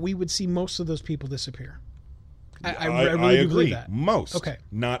play that we would see most of those people disappear. I really do agree. believe that. Most. Okay.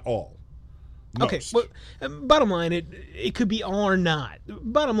 Not all. Most. Okay. Well, bottom line, it could be all or not.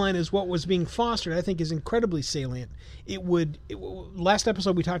 Bottom line is what was being fostered, I think, is incredibly salient. Last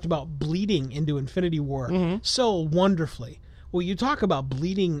episode we talked about bleeding into Infinity War so wonderfully. Well, you talk about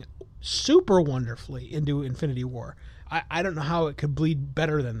bleeding super wonderfully into Infinity War. I don't know how it could bleed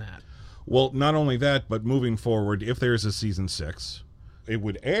better than that. Well, not only that, but moving forward, if there's a season 6, it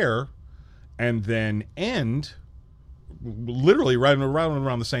would air and then end literally right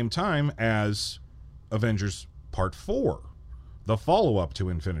around the same time as Avengers Part 4, the follow-up to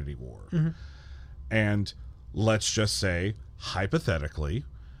Infinity War. Mm-hmm. And let's just say, hypothetically,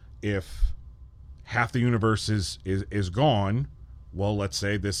 if half the universe is gone, well, let's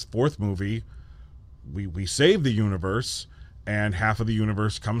say this fourth movie, we save the universe, and half of the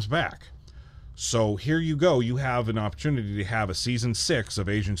universe comes back. So here you go. You have an opportunity to have a season 6 of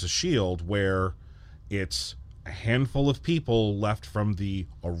Agents of S.H.I.E.L.D. where it's a handful of people left from the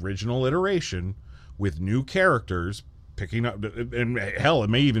original iteration with new characters picking up. And hell, it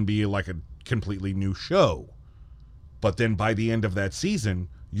may even be like a completely new show. But then by the end of that season,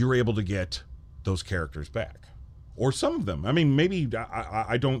 you're able to get those characters back. Or some of them. I mean, maybe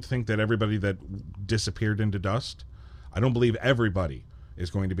I don't think that everybody that disappeared into dust, I don't believe everybody is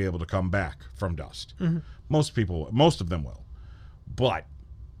going to be able to come back from dust. Mm-hmm. Most of them will. But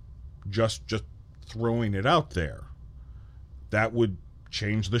just throwing it out there, that would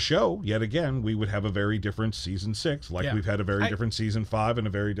change the show. Yet again, we would have a very different season 6, like we've had a very different season 5 and a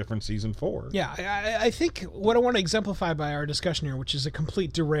very different season 4. Yeah, I think what I want to exemplify by our discussion here, which is a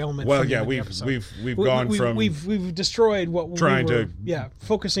complete derailment. Well, yeah, we've gone from we've destroyed what trying we were, to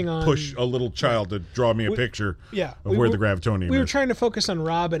focusing on push a little child to draw me a picture of where the Gravitonium is. We were trying to focus on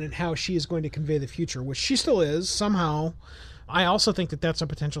Robin and how she is going to convey the future, which she still is somehow. I also think that that's a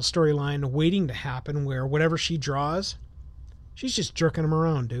potential storyline waiting to happen, where whatever she draws, she's just jerking him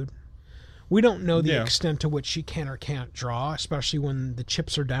around, dude. We don't know the extent to which she can or can't draw, especially when the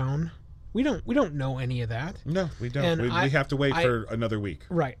chips are down. We don't know any of that. No, we don't. And we have to wait for another week.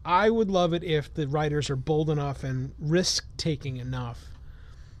 Right. I would love it if the writers are bold enough and risk-taking enough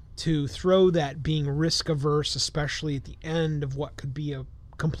to throw that being risk-averse, especially at the end of what could be a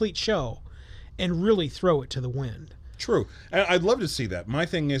complete show, and really throw it to the wind. True. And I'd love to see that. My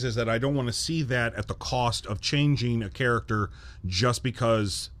thing is that I don't want to see that at the cost of changing a character just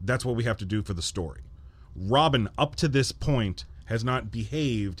because that's what we have to do for the story. Robin, up to this point, has not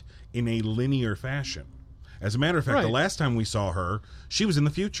behaved in a linear fashion. As a matter of fact, the last time we saw her, she was in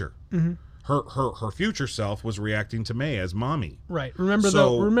the future. Mm-hmm. Her future self was reacting to May as mommy. Right.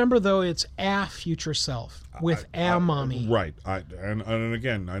 Remember though, it's a future self with a mommy. Right. And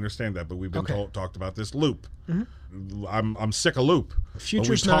again, I understand that, but we've been talked about this loop. Mm-hmm. I'm sick of loop.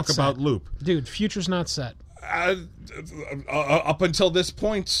 Future's not set. About loop, dude. Future's not set. Up until this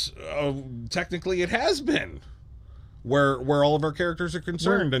point, technically, it has been where all of our characters are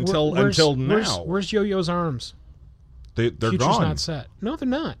concerned until now. Where's Yo-Yo's arms? They're Future's gone. Not set. No, they're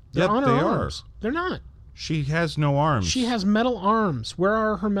not. They're on her arms. They're not. She has no arms. She has metal arms. Where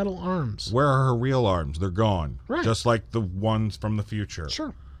are her metal arms? Where are her real arms? They're gone. Right. Just like the ones from the future.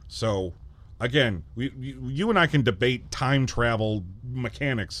 Sure. So, again, you and I can debate time travel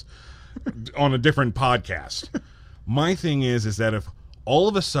mechanics on a different podcast. My thing is that if all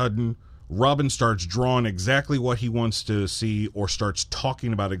of a sudden Robin starts drawing exactly what he wants to see or starts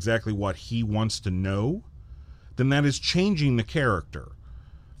talking about exactly what he wants to know, then that is changing the character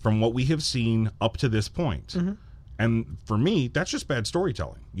from what we have seen up to this point. Mm-hmm. And for me, that's just bad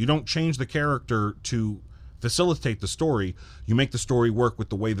storytelling. You don't change the character to facilitate the story. You make the story work with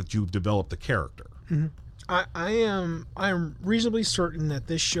the way that you've developed the character. Mm-hmm. I am reasonably certain that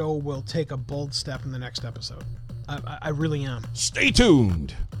this show will take a bold step in the next episode. I really am. Stay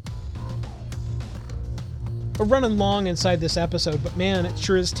tuned. We're running long inside this episode, but man, it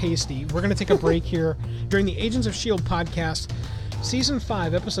sure is tasty. We're going to take a break here during the Agents of S.H.I.E.L.D. podcast, Season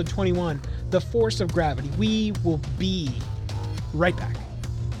 5, Episode 21, The Force of Gravity. We will be right back.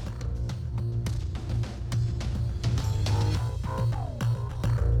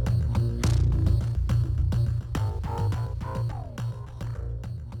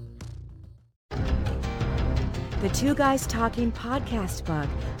 The Two Guys Talking Podcast Bug,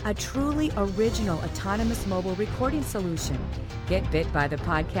 a truly original autonomous mobile recording solution. Get bit by the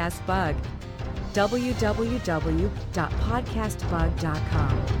podcast bug.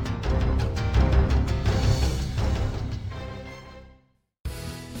 www.podcastbug.com.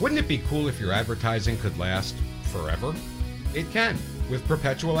 Wouldn't it be cool if your advertising could last forever? It can, with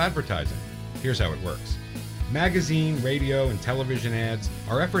perpetual advertising. Here's how it works. Magazine, radio, and television ads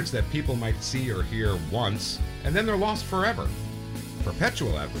are efforts that people might see or hear once, and then they're lost forever.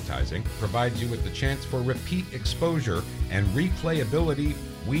 Perpetual advertising provides you with the chance for repeat exposure and replayability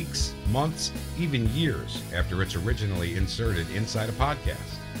weeks, months, even years after it's originally inserted inside a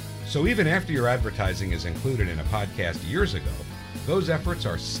podcast. So even after your advertising is included in a podcast years ago, those efforts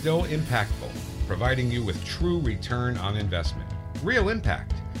are still impactful, providing you with true return on investment. Real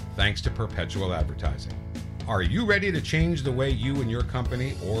impact, thanks to perpetual advertising. Are you ready to change the way you and your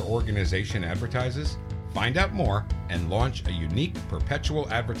company or organization advertises? Find out more and launch a unique perpetual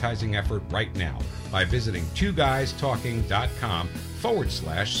advertising effort right now by visiting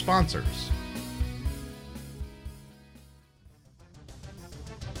twoguystalking.com/sponsors.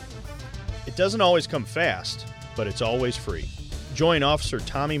 It doesn't always come fast, but it's always free. Join Officer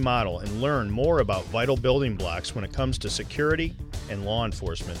Tommy Model and learn more about vital building blocks when it comes to security and law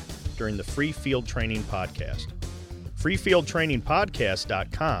enforcement during the Free Field Training Podcast.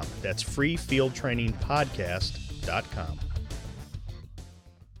 freefieldtrainingpodcast.com. That's freefieldtrainingpodcast.com.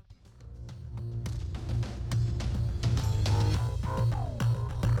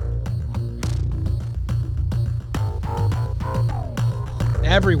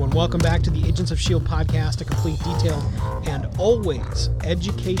 Everyone, welcome back to the Agents of S.H.I.E.L.D. podcast, a complete, detailed, and always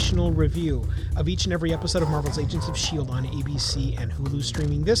educational review of each and every episode of Marvel's Agents of S.H.I.E.L.D. on ABC and Hulu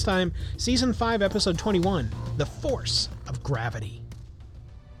streaming. This time, Season 5, Episode 21, The Force of Gravity.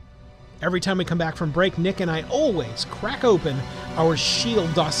 Every time we come back from break, Nick and I always crack open our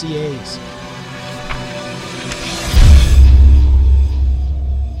S.H.I.E.L.D. dossiers.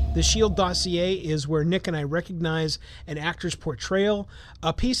 The S.H.I.E.L.D. dossier is where Nick and I recognize an actor's portrayal,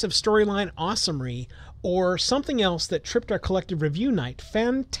 a piece of storyline awesomery, or something else that tripped our collective review night.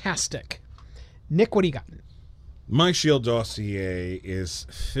 Fantastic. Nick, what do you got? My S.H.I.E.L.D. dossier is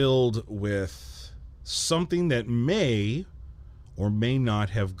filled with something that may or may not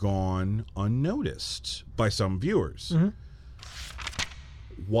have gone unnoticed by some viewers. Mm-hmm.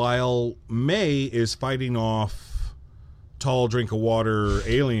 While May is fighting off tall drink of water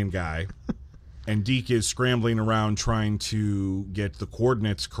alien guy and Deke is scrambling around trying to get the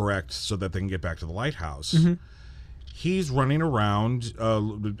coordinates correct so that they can get back to the lighthouse, mm-hmm. he's running around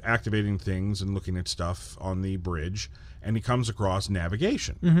activating things and looking at stuff on the bridge, and he comes across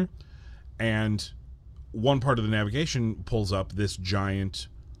navigation. Mm-hmm. And one part of the navigation pulls up this giant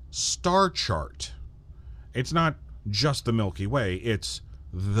star chart. It's not just the Milky Way, it's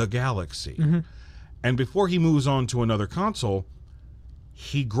the galaxy. Mm-hmm. And before he moves on to another console,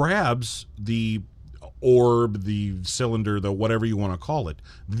 he grabs the orb, the cylinder, the whatever you want to call it,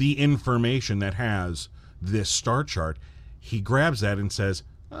 the information that has this star chart. He grabs that and says,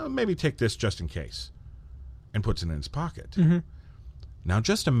 maybe take this just in case, and puts it in his pocket. Mm-hmm. Now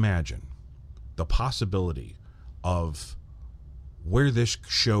just imagine the possibility of where this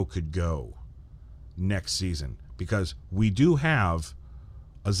show could go next season, because we do have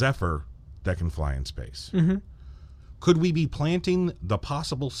a Zephyr that can fly in space. Mm-hmm. Could we be planting the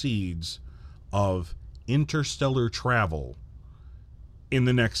possible seeds of interstellar travel in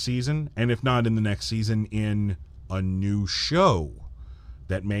the next season? And if not in the next season, in a new show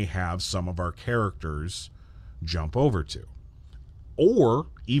that may have some of our characters jump over to? Or,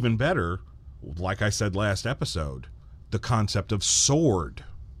 even better, like I said last episode, the concept of sword.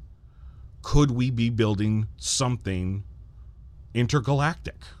 Could we be building something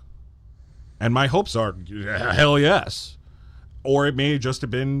intergalactic? And my hopes are, hell yes. Or it may just have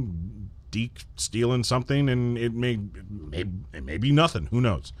been Deke stealing something, and it may be nothing. Who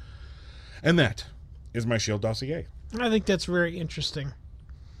knows? And that is my S.H.I.E.L.D. dossier. I think that's very interesting.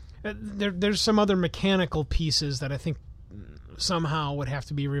 There's some other mechanical pieces that I think somehow would have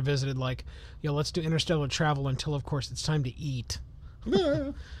to be revisited, like, let's do interstellar travel until, of course, it's time to eat.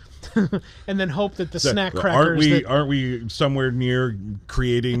 And then hope that the snack crackers... Aren't we somewhere near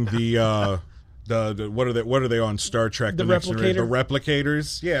creating the what are they on Star Trek? The Replicator? The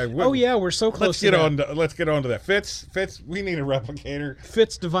replicators? Yeah. We're so close to that. Let's get on to that. Fitz, we need a replicator.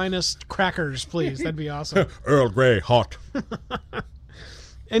 Fitz Divinus crackers, please. That'd be awesome. Earl Grey, hot.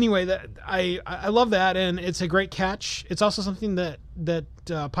 Anyway, I love that, and it's a great catch. It's also something that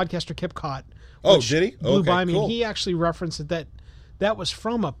podcaster Kip caught. Oh, did he? Blew by me. Cool. And he actually referenced that was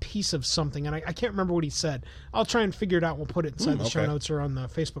from a piece of something, and I can't remember what he said. I'll try and figure it out. We'll put it inside the show notes or on the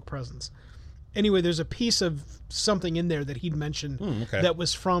Facebook presence. Anyway, there's a piece of something in there that he'd mentioned that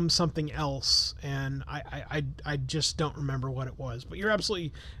was from something else, and I just don't remember what it was. But you're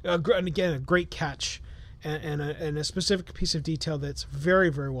absolutely, and again, a great catch, and a specific piece of detail that's very,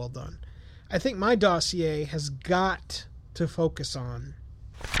 very well done. I think my dossier has got to focus on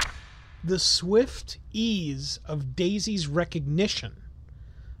the swift ease of Daisy's recognition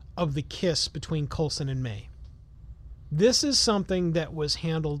of the kiss between Coulson and May. This is something that was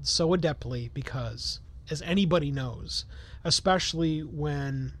handled so adeptly because, as anybody knows, especially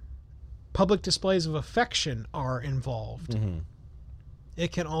when public displays of affection are involved,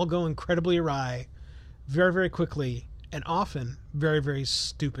 it can all go incredibly awry very, very quickly, and often very, very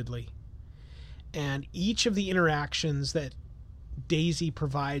stupidly. And each of the interactions that Daisy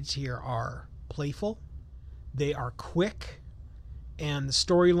provides here are playful, they are quick, and the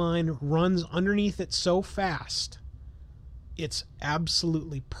storyline runs underneath it so fast. It's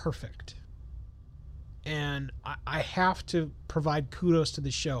absolutely perfect. And I have to provide kudos to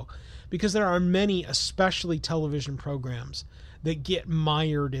the show, because there are many, especially television programs, that get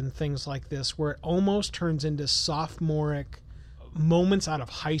mired in things like this, where it almost turns into sophomoric moments out of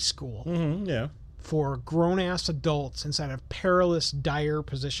high school for grown-ass adults inside a perilous, dire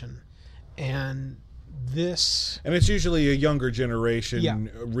position. And it's usually a younger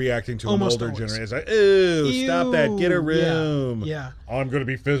generation reacting to almost an older always. generation. It's like, ew, stop that, get a room. Yeah. I'm going to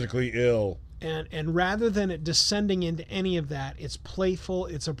be physically ill. And rather than it descending into any of that, it's playful,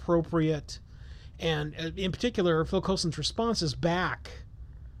 it's appropriate, and in particular, Phil Coulson's response is back.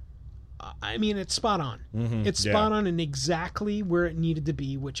 I mean, it's spot on. It's spot on and exactly where it needed to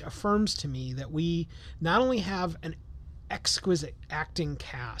be, which affirms to me that we not only have an exquisite acting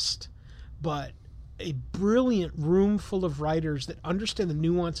cast, but a brilliant room full of writers that understand the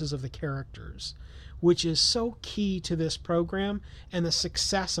nuances of the characters, which is so key to this program and the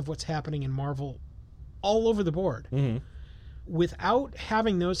success of what's happening in Marvel all over the board. Without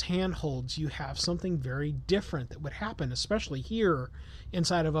having those handholds, you have something very different that would happen, especially here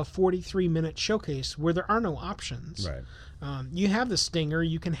inside of a 43-minute showcase where there are no options. Right. You have the stinger.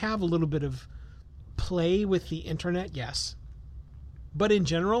 You can have a little bit of play with the internet, yes. But in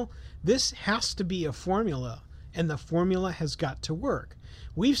general, this has to be a formula, and the formula has got to work.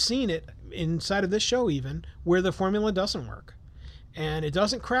 We've seen it inside of this show even, where the formula doesn't work. And it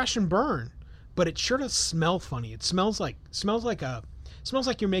doesn't crash and burn, but it sure does smell funny. It smells like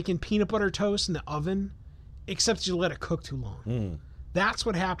you're making peanut butter toast in the oven, except you let it cook too long. That's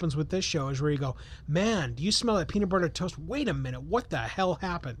what happens with this show, is where you go, man, do you smell that peanut butter toast? Wait a minute, what the hell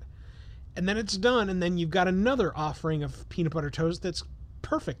happened? And then it's done, and then you've got another offering of peanut butter toast that's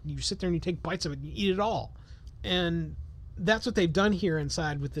perfect. You sit there and you take bites of it and you eat it all. And that's what they've done here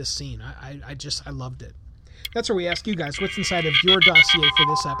inside with this scene. I loved it. That's where we ask you guys what's inside of your dossier for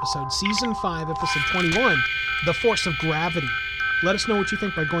this episode. Season 5, Episode 21, The Force of Gravity. Let us know what you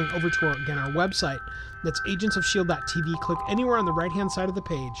think by going over to our website. That's agentsofshield.tv. Click anywhere on the right-hand side of the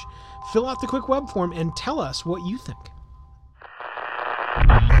page. Fill out the quick web form and tell us what you think.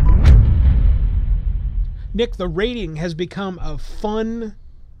 Nick, the rating has become a fun,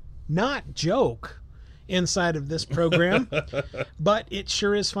 not joke, inside of this program, but it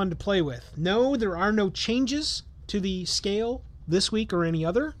sure is fun to play with. No, there are no changes to the scale this week or any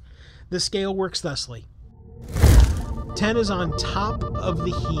other. The scale works thusly. 10 is on top of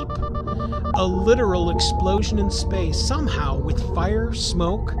the heap. A literal explosion in space, somehow with fire,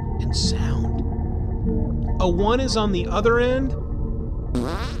 smoke, and sound. A 1 is on the other end.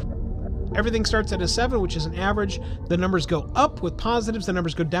 Everything starts at a 7, which is an average. The numbers go up with positives, the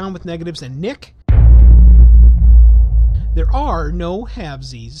numbers go down with negatives. And Nick, there are no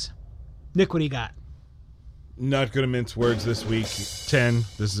halvesies. Nick, what do you got? Not going to mince words this week. 10.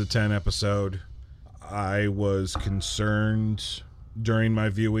 This is a 10 episode. I was concerned during my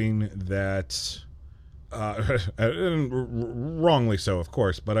viewing that, wrongly so, of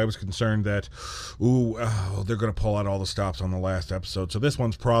course, but I was concerned that, they're going to pull out all the stops on the last episode. So this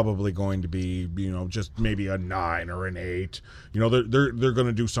one's probably going to be, just maybe a 9 or an 8. They're going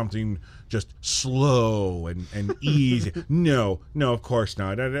to do something just slow and easy. No, of course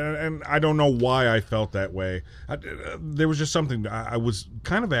not. And I don't know why I felt that way. There was just something. I was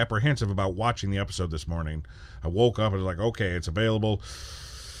kind of apprehensive about watching the episode this morning. I woke up and was like, okay, it's available.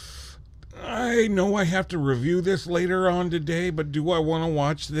 I know I have to review this later on today, but do I want to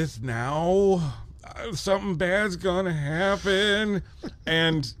watch this now? Something bad's going to happen.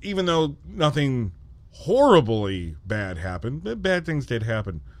 And even though nothing horribly bad happened, bad things did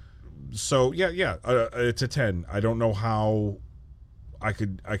happen. So, yeah, it's a 10. I don't know how I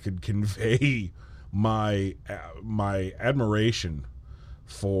could convey my admiration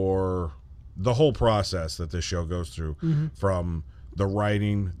for the whole process that this show goes through, from the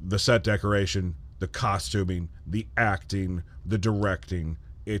writing, the set decoration, the costuming, the acting, the directing.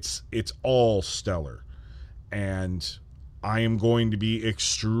 It's all stellar. And I am going to be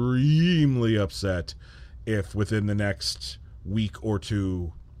extremely upset if within the next week or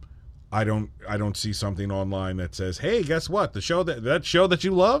two I don't see something online that says, "Hey, guess what? The show that show that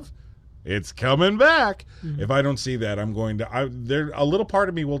you love, it's coming back." If I don't see that, I'm going to a little part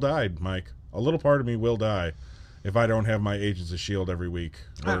of me will die, Mike. A little part of me will die if I don't have my Agents of S.H.I.E.L.D. every week,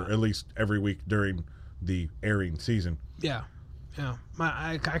 or at least every week during the airing season. Yeah.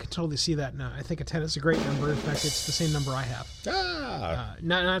 I can totally see that now. I think a 10 is a great number. In fact, it's the same number I have.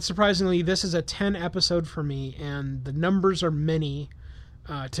 Not surprisingly, this is a 10 episode for me, and the numbers are many.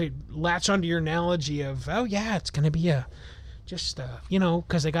 To latch onto your analogy of, it's going to be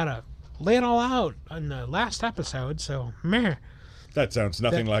because they got to lay it all out on the last episode, so meh. That sounds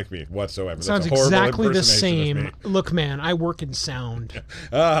nothing like me whatsoever. Sounds That's a horrible exactly the same. of me. Look, man, I work in sound.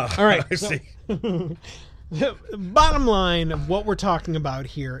 All right. I see. The bottom line of what we're talking about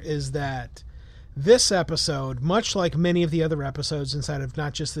here is that this episode, much like many of the other episodes inside of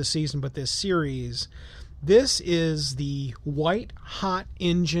not just this season but this series, this is the white-hot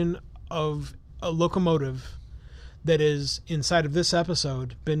engine of a locomotive that is, inside of this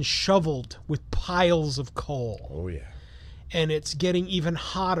episode, been shoveled with piles of coal. Oh, yeah. And it's getting even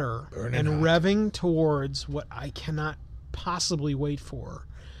hotter revving towards what I cannot possibly wait for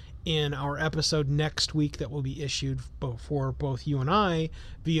in our episode next week that will be issued for both you and I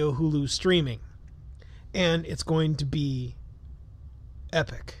via Hulu streaming. And it's going to be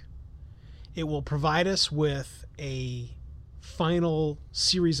epic. It will provide us with a final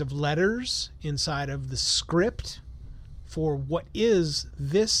series of letters inside of the script for what is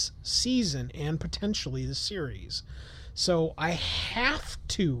this season and potentially the series. So I have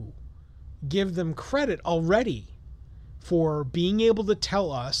to give them credit already for being able to tell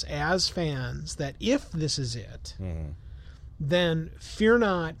us as fans that if this is it, then fear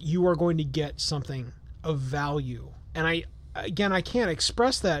not, you are going to get something of value. And I can't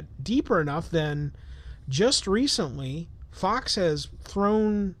express that deeper enough than just recently, Fox has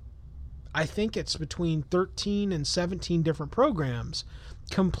thrown, I think it's between 13 and 17 different programs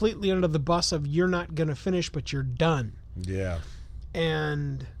completely under the bus of you're not going to finish, but you're done. Yeah.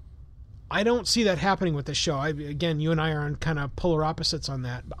 And I don't see that happening with this show. Again, you and I are on kind of polar opposites on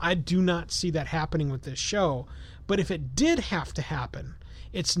that. But I do not see that happening with this show. But if it did have to happen,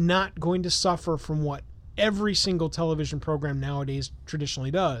 it's not going to suffer from what every single television program nowadays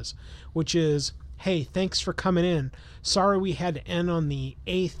traditionally does, which is, hey, thanks for coming in. Sorry we had to end on the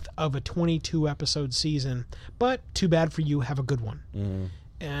 8th of a 22-episode season, but too bad for you. Have a good one.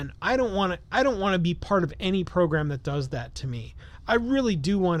 And I don't want to be part of any program that does that to me. I really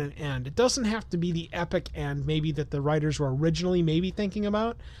do want an end. It doesn't have to be the epic end maybe that the writers were originally maybe thinking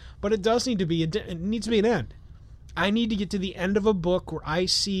about, but it does need to be it needs to be an end. I need to get to the end of a book where I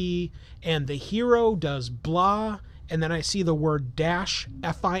see, and the hero does blah, and then I see the word dash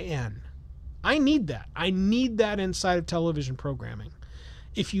FIN. I need that. I need that inside of television programming.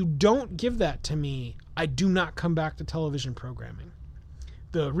 If you don't give that to me, I do not come back to television programming.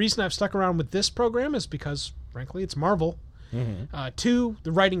 The reason I've stuck around with this program is because, frankly, it's Marvel. 2,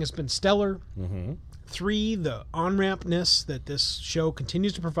 the writing has been stellar. 3, the on-rampness that this show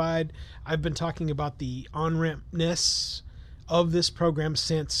continues to provide. I've been talking about the on-rampness of this program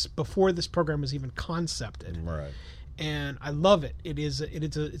since before this program was even concepted. Right. And I love it.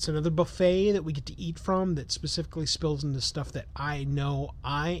 It's another buffet that we get to eat from that specifically spills into stuff that I know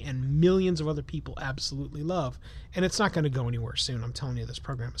I and millions of other people absolutely love. And it's not going to go anywhere soon. I'm telling you, this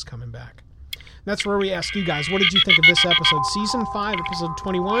program is coming back. That's where we ask you guys, what did you think of this episode? Season 5, Episode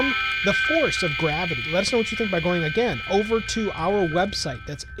 21, The Force of Gravity. Let us know what you think by going, again, over to our website.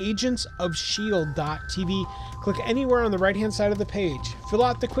 That's agentsofshield.tv. Click anywhere on the right-hand side of the page. Fill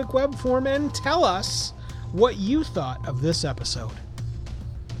out the quick web form and tell us what you thought of this episode.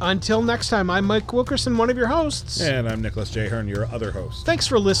 Until next time, I'm Mike Wilkerson, one of your hosts. And I'm Nicholas J. Hearn, your other host. Thanks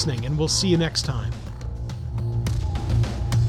for listening, and we'll see you next time.